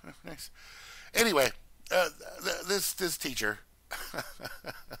 Nice. Anyway, this teacher,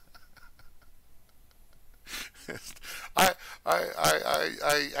 other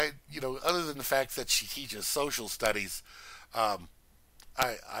than the fact that she teaches social studies, I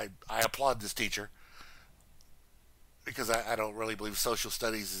applaud this teacher because I don't really believe social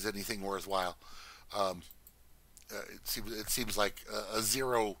studies is anything worthwhile. Um, it seems like a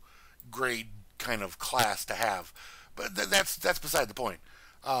 0 grade kind of class to have, but that's beside the point.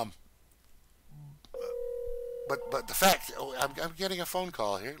 Um, but the fact, I'm getting a phone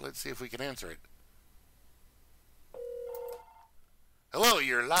call here. Let's see if we can answer it. Hello,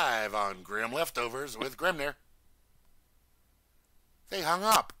 you're live on Grim Leftovers with Grimnir. They hung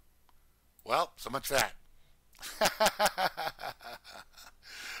up. Well, so much for that.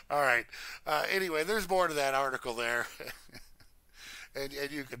 All right. Anyway, there's more to that article there. and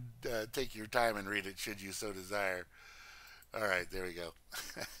you can take your time and read it should you so desire. All right, there we go.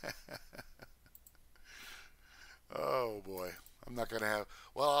 Oh, boy. I'm not going to have...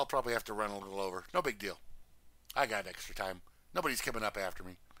 Well, I'll probably have to run a little over. No big deal. I got extra time. Nobody's coming up after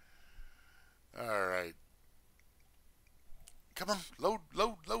me. All right. Come on. Load.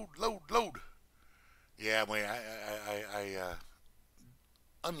 Yeah, wait, I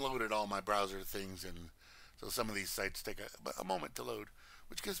unloaded all my browser things, and so some of these sites take a moment to load,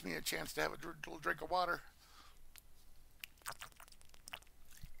 which gives me a chance to have a little drink of water.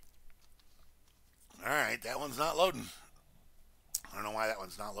 All right, that one's not loading. I don't know why that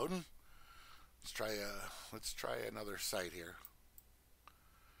one's not loading. Let's try another site here.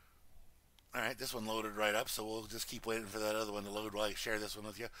 All right, this one loaded right up, so we'll just keep waiting for that other one to load while I share this one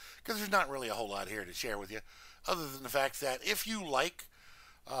with you, because there's not really a whole lot here to share with you, other than the fact that if you like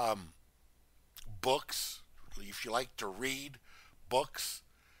books, if you like to read books,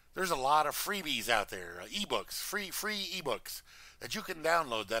 there's a lot of freebies out there, ebooks, free ebooks that you can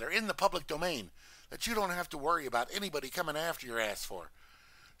download that are in the public domain that you don't have to worry about anybody coming after your ass for.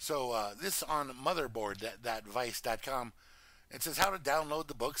 So this on motherboard.vice.com. It says how to download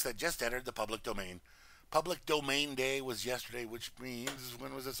the books that just entered the public domain. Public Domain Day was yesterday, which means,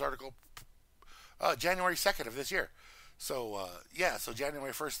 when was this article? January 2nd of this year. So, so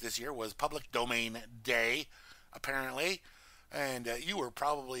January 1st this year was Public Domain Day, apparently. And you were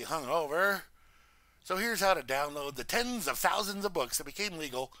probably hungover. So here's how to download the tens of thousands of books that became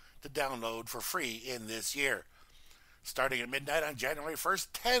legal to download for free in this year. Starting at midnight on January 1st,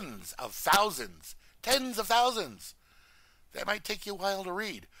 tens of thousands that might take you a while to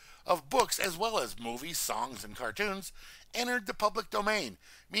read, of books as well as movies, songs, and cartoons entered the public domain,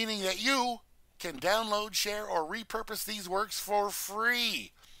 meaning that you can download, share, or repurpose these works for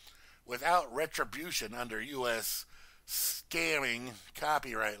free without retribution under U.S. scamming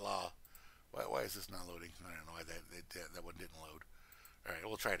copyright law. Why is this not loading? I don't know why that one didn't load. All right,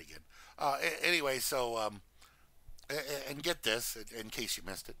 we'll try it again. Anyway, so, and get this, in case you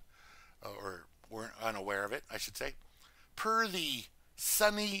missed it, or weren't unaware of it, I should say. Per the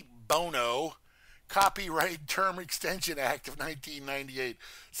Sonny Bono Copyright Term Extension Act of 1998.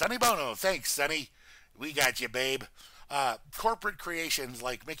 Sonny Bono, thanks, Sonny. We got you, babe. Corporate creations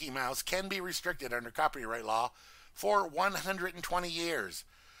like Mickey Mouse can be restricted under copyright law for 120 years.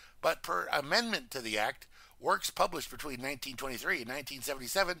 But per amendment to the act, works published between 1923 and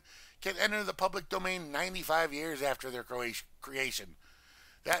 1977 can enter the public domain 95 years after their creation.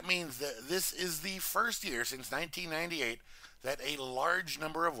 That means that this is the first year since 1998 that a large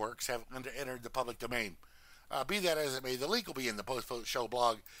number of works have entered the public domain. Be that as it may, the link will be in the post-show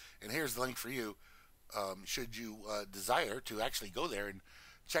blog, and here's the link for you, should you desire to actually go there and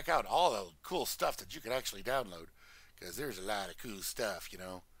check out all the cool stuff that you can actually download, because there's a lot of cool stuff, you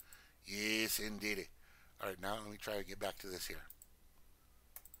know. Yes, indeed. All right, now let me try to get back to this here.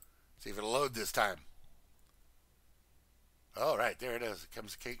 See if it'll load this time. All right, there it is.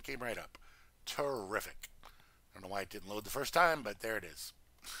 It came right up. Terrific. I don't know why it didn't load the first time, but there it is.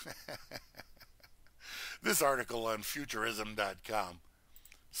 This article on Futurism.com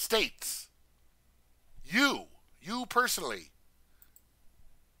states, you personally,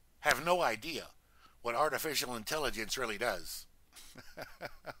 have no idea what artificial intelligence really does.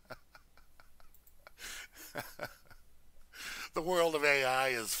 The world of AI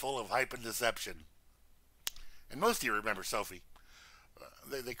is full of hype and deception. And most of you remember Sophie.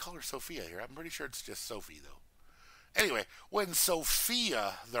 They call her Sophia here. I'm pretty sure it's just Sophie, though. Anyway, when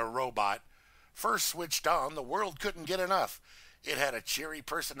Sophia, the robot, first switched on, the world couldn't get enough. It had a cheery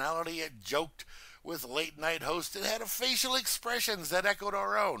personality, it joked with late night hosts, it had facial expressions that echoed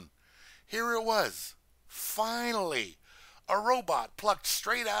our own. Here it was, finally, a robot plucked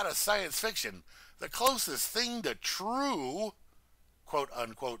straight out of science fiction, the closest thing to true, quote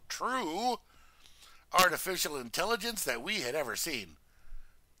unquote, true artificial intelligence that we had ever seen.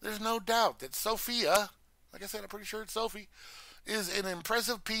 There's no doubt that Sophia, like I said, I'm pretty sure it's Sophie, is an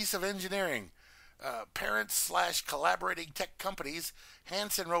impressive piece of engineering. Parent/collaborating tech companies,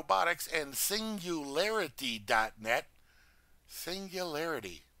 Hanson Robotics and Singularity.net.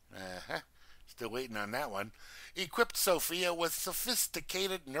 Singularity. Still waiting on that one. Equipped Sophia with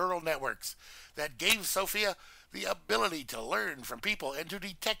sophisticated neural networks that gave Sophia the ability to learn from people and to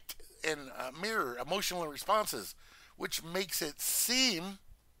detect and mirror emotional responses, which makes it seem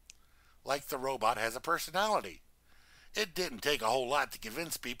like the robot has a personality. It didn't take a whole lot to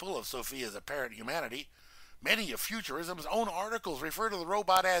convince people of Sophia's apparent humanity. Many of Futurism's own articles refer to the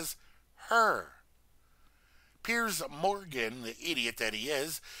robot as her. Piers Morgan, the idiot that he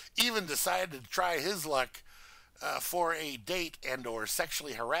is, even decided to try his luck for a date and or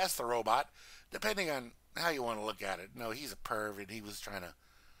sexually harass the robot, depending on how you want to look at it. No, he's a perv, and he was trying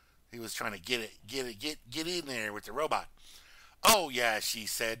to get in there with the robot. Oh yeah, she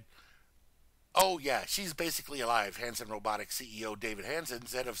said. Oh yeah, she's basically alive, Hanson Robotics CEO David Hanson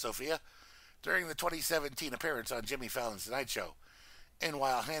said of Sophia during the 2017 appearance on Jimmy Fallon's Tonight Show. And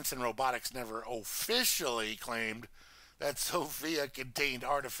while Hanson Robotics never officially claimed that Sophia contained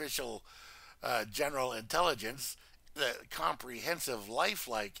artificial general intelligence, the comprehensive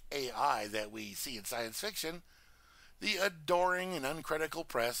lifelike AI that we see in science fiction, the adoring and uncritical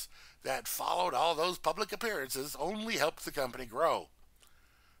press that followed all those public appearances only helped the company grow.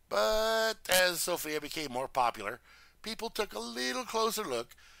 But as Sophia became more popular, people took a little closer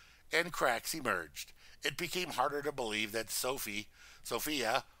look and cracks emerged. It became harder to believe that Sophia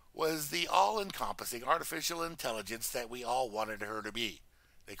was the all-encompassing artificial intelligence that we all wanted her to be.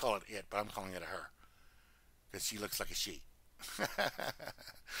 They call it it, but I'm calling it a her, because she looks like a she.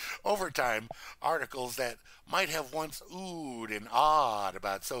 Over time, articles that might have once oohed and awed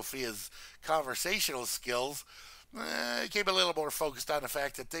about Sophia's conversational skills became a little more focused on the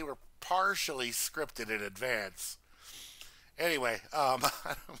fact that they were partially scripted in advance. Anyway, like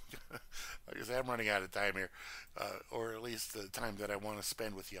I said, I'm running out of time here, or at least the time that I want to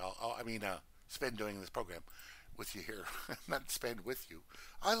spend with you. Spend doing this program with you here. Not spend with you.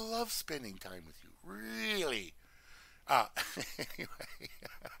 I love spending time with you. Really. Anyway.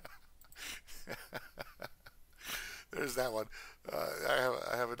 There's that one.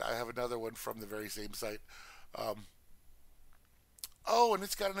 I have another one from the very same site. And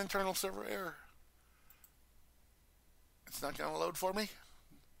it's got an internal server error. It's not going to load for me.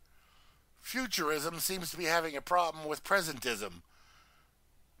 Futurism seems to be having a problem with presentism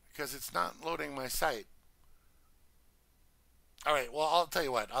because it's not loading my site. All right, well, I'll tell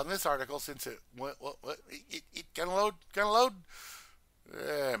you what. On this article, since it gonna load?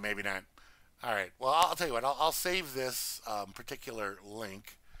 Maybe not. All right, well, I'll tell you what. I'll save this particular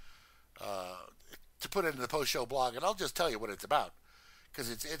link to put into the post-show blog, and I'll just tell you what it's about,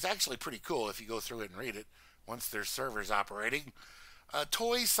 because it's actually pretty cool if you go through it and read it once there's servers operating. A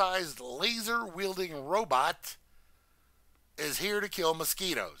toy-sized laser-wielding robot is here to kill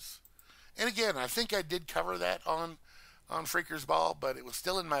mosquitoes. And again, I think I did cover that on Freaker's Ball, but it was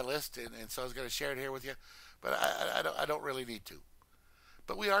still in my list, and so I was going to share it here with you. But I don't really need to.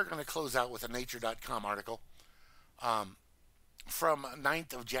 But we are going to close out with a Nature.com article from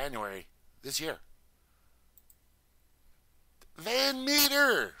 9th of January this year. Van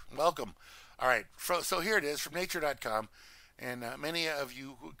Meter! Welcome. All right, so here it is from Nature.com, and many of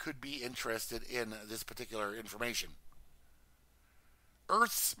you who could be interested in this particular information.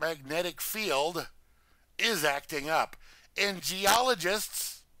 Earth's magnetic field is acting up, and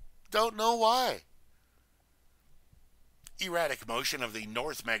geologists don't know why. Erratic motion of the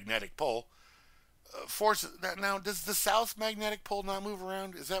North Magnetic Pole forces... Now, does the South Magnetic Pole not move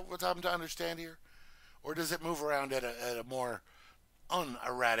around? Is that what I'm to understand here? Or does it move around at a more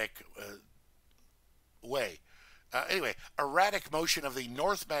unerratic way? Anyway, erratic motion of the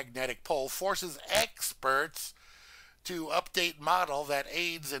North Magnetic Pole forces experts to update model that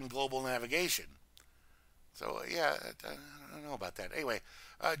aids in global navigation. So, yeah, I don't know about that. Anyway,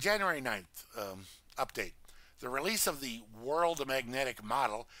 January 9th, update. The release of the World Magnetic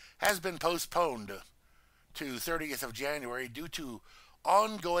Model has been postponed to 30th of January due to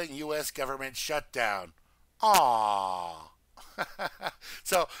ongoing U.S. government shutdown. Aww.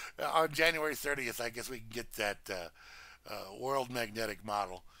 So on January 30th, I guess we can get that world magnetic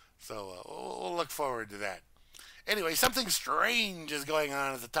model. So we'll look forward to that. Anyway, something strange is going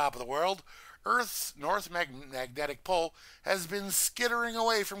on at the top of the world. Earth's magnetic pole has been skittering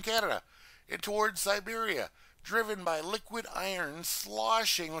away from Canada and towards Siberia, driven by liquid iron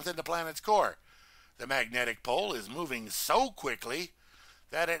sloshing within the planet's core. The magnetic pole is moving so quickly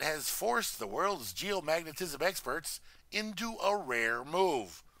that it has forced the world's geomagnetism experts into a rare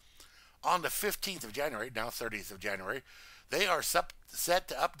move. On the 15th of January, now 30th of January, they are set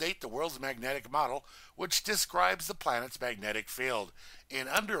to update the world's magnetic model, which describes the planet's magnetic field and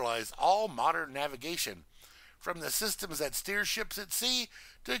underlies all modern navigation, from the systems that steer ships at sea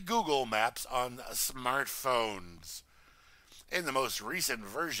to Google Maps on smartphones. In the most recent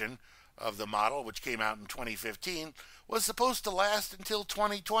version of the model, which came out in 2015, was supposed to last until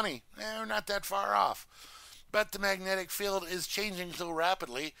 2020. We're not that far off. But the magnetic field is changing so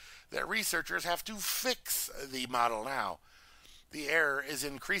rapidly that researchers have to fix the model now. The error is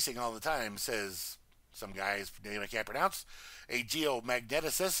increasing all the time, says some guy's name I can't pronounce, a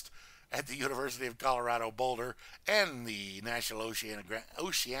geomagneticist at the University of Colorado Boulder and the National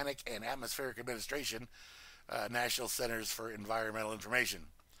Oceanic and Atmospheric Administration, National Centers for Environmental Information.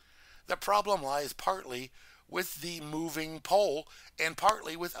 The problem lies partly with the moving pole and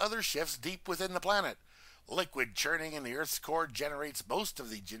partly with other shifts deep within the planet. Liquid churning in the Earth's core generates most of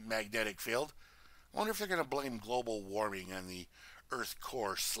the magnetic field. I wonder if they're going to blame global warming on the Earth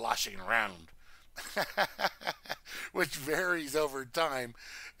core sloshing around, which varies over time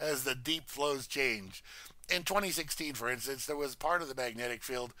as the deep flows change. In 2016, for instance, there was part of the magnetic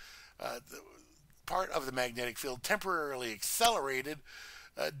field temporarily accelerated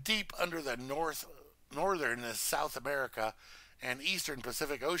deep under the northern South America and eastern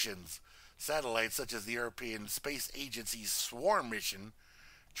Pacific Oceans. Satellites such as the European Space Agency's Swarm mission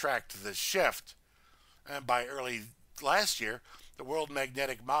tracked the shift. And by early last year, the World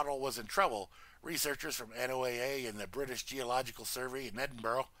Magnetic Model was in trouble. Researchers from NOAA and the British Geological Survey in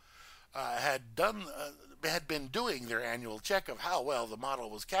Edinburgh had been doing their annual check of how well the model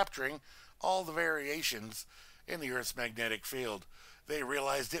was capturing all the variations in the Earth's magnetic field. They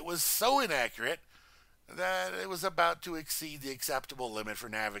realized it was so inaccurate that it was about to exceed the acceptable limit for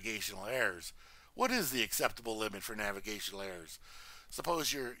navigational errors. What is the acceptable limit for navigational errors?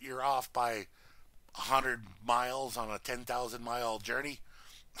 Suppose you're off by 100 miles on a 10,000 mile journey.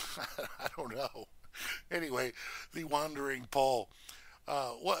 I don't know. Anyway, the wandering pole.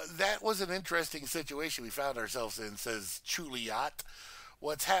 That was an interesting situation we found ourselves in, says Chuliat.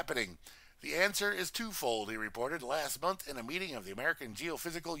 What's happening? The answer is twofold, he reported last month in a meeting of the American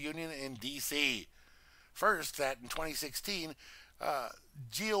Geophysical Union in D.C. First, that in 2016,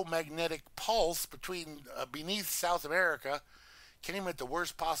 geomagnetic pulse beneath South America came at the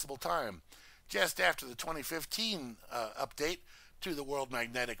worst possible time, just after the 2015 update to the World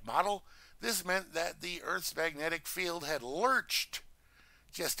Magnetic Model. This meant that the Earth's magnetic field had lurched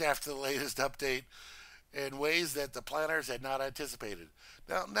just after the latest update in ways that the planners had not anticipated.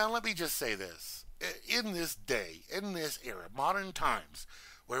 Now let me just say this. In this day, in this era, modern times,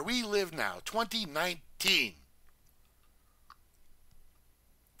 where we live now, 2019,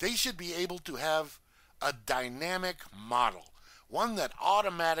 they should be able to have a dynamic model, one that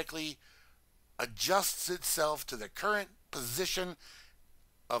automatically adjusts itself to the current position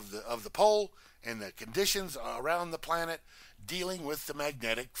of the pole and the conditions around the planet dealing with the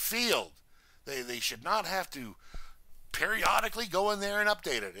magnetic field. They should not have to periodically go in there and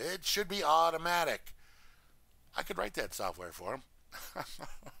update it. It should be automatic. I could write that software for them.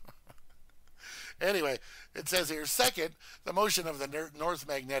 Anyway, it says here, second, the motion of the North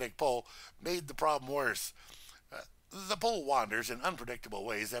Magnetic Pole made the problem worse. The pole wanders in unpredictable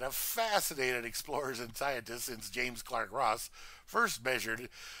ways that have fascinated explorers and scientists since James Clark Ross first measured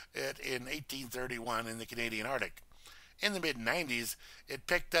it in 1831 in the Canadian Arctic. In the mid-90s, it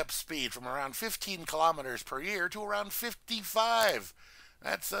picked up speed from around 15 kilometers per year to around 55.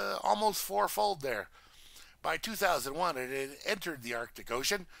 That's almost fourfold there. By 2001, it had entered the Arctic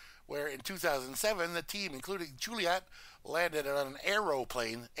Ocean, where in 2007, the team, including Juliet, landed on an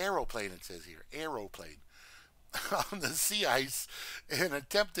aeroplane it says here, aeroplane, on the sea ice and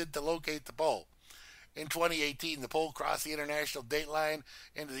attempted to locate the pole. In 2018, the pole crossed the international date line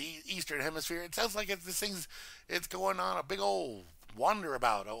into the eastern hemisphere. It sounds like it's going on a big old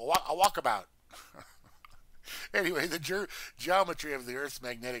wanderabout, a walkabout. Anyway, the geometry of the Earth's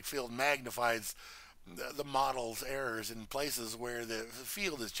magnetic field magnifies the model's errors in places where the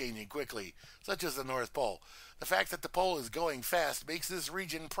field is changing quickly, such as the North Pole. The fact that the pole is going fast makes this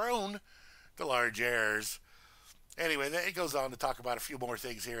region prone to large errors. Anyway, it goes on to talk about a few more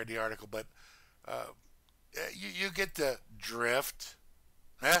things here in the article, but uh, you get the drift.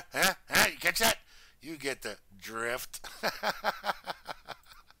 Huh? Huh? Huh? You catch that? You get the drift.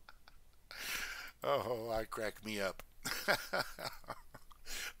 Oh, I crack me up.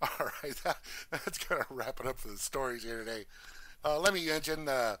 All right, that's going to wrap it up for the stories here today. Let me mention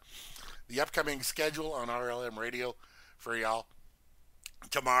the upcoming schedule on RLM Radio for y'all.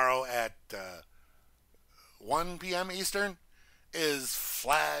 Tomorrow at 1 p.m. Eastern is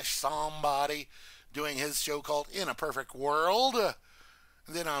Flash Somebody doing his show called In a Perfect World.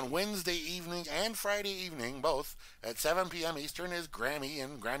 Then on Wednesday evening and Friday evening, both at 7 p.m. Eastern, is Grammy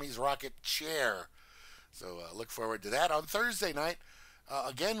and Grammy's Rocket Chair. So look forward to that. On Thursday night,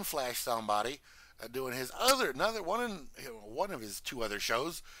 again Flash Somebody doing his another one of his two other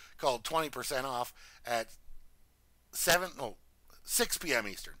shows called 20% Off at 6 p.m.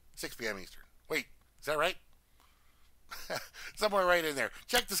 Eastern. 6 p.m. Eastern. Wait, is that right? Somewhere right in there.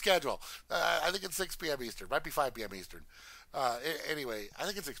 Check the schedule. I think it's 6 p.m. Eastern. Might be 5 p.m. Eastern. Anyway, I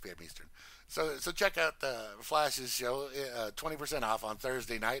think it's 6 p.m. Eastern. So check out Flash's show, 20% off on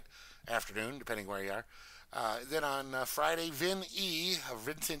Thursday night, afternoon, depending where you are. Then on Friday, Vincent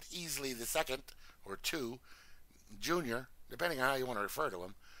Easley II, or 2, Junior, depending on how you want to refer to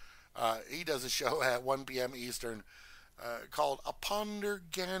him. He does a show at 1 p.m. Eastern called A Ponder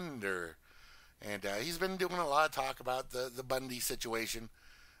Gander. And he's been doing a lot of talk about the Bundy situation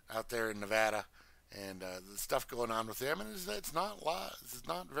out there in Nevada and the stuff going on with them. And it's not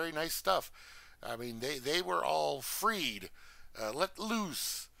very nice stuff. I mean, they were all freed, let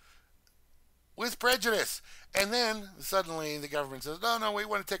loose, with prejudice. And then suddenly the government says, no, we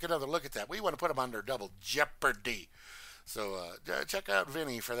want to take another look at that. We want to put them under double jeopardy. So check out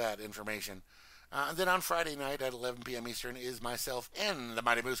Vinny for that information. Then on Friday night at 11 p.m. Eastern is myself and the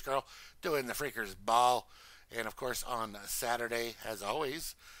Mighty Moose Girl doing the Freakers Ball. And of course on Saturday, as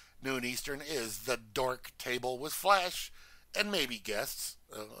always, noon Eastern, is the Dork Table with Flash and maybe guests.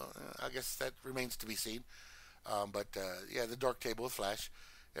 I guess that remains to be seen. But yeah, the Dork Table with Flash.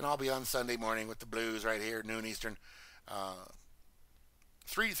 And I'll be on Sunday morning with the blues right here, noon Eastern.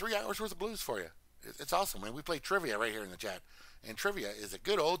 3 hours worth of blues for you. It's awesome, man. We play trivia right here in the chat. And trivia is a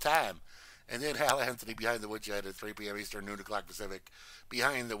good old time. And then Hal Anthony behind the woodshed at 3 p.m. Eastern, noon o'clock Pacific.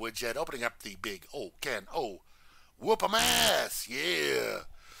 Behind the woodshed, opening up the big can. Whoop 'em ass. Yeah.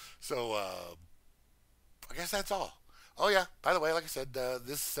 So, I guess that's all. Oh, yeah. By the way, like I said,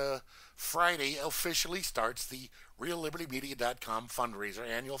 this Friday officially starts the RealLibertyMedia.com fundraiser,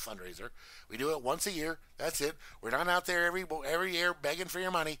 annual fundraiser. We do it once a year. That's it. We're not out there every year begging for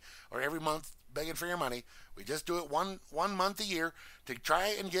your money, or every month begging for your money. We just do it one month a year to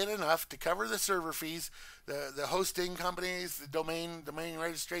try and get enough to cover the server fees, the hosting companies, the domain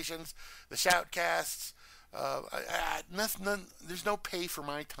registrations, the shoutcasts. There's no pay for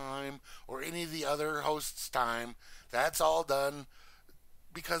my time or any of the other hosts' time. That's all done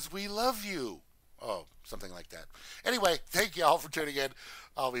because we love you. Oh, something like that. Anyway, thank you all for tuning in.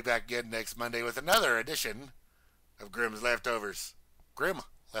 I'll be back again next Monday with another edition of Grimm's Leftovers. Grim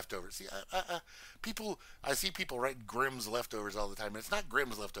Leftovers. See, I see people write Grimm's Leftovers all the time. It's not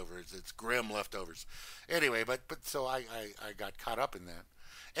Grimm's Leftovers. It's Grim Leftovers. Anyway, but so I got caught up in that.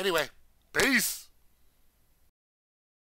 Anyway, peace.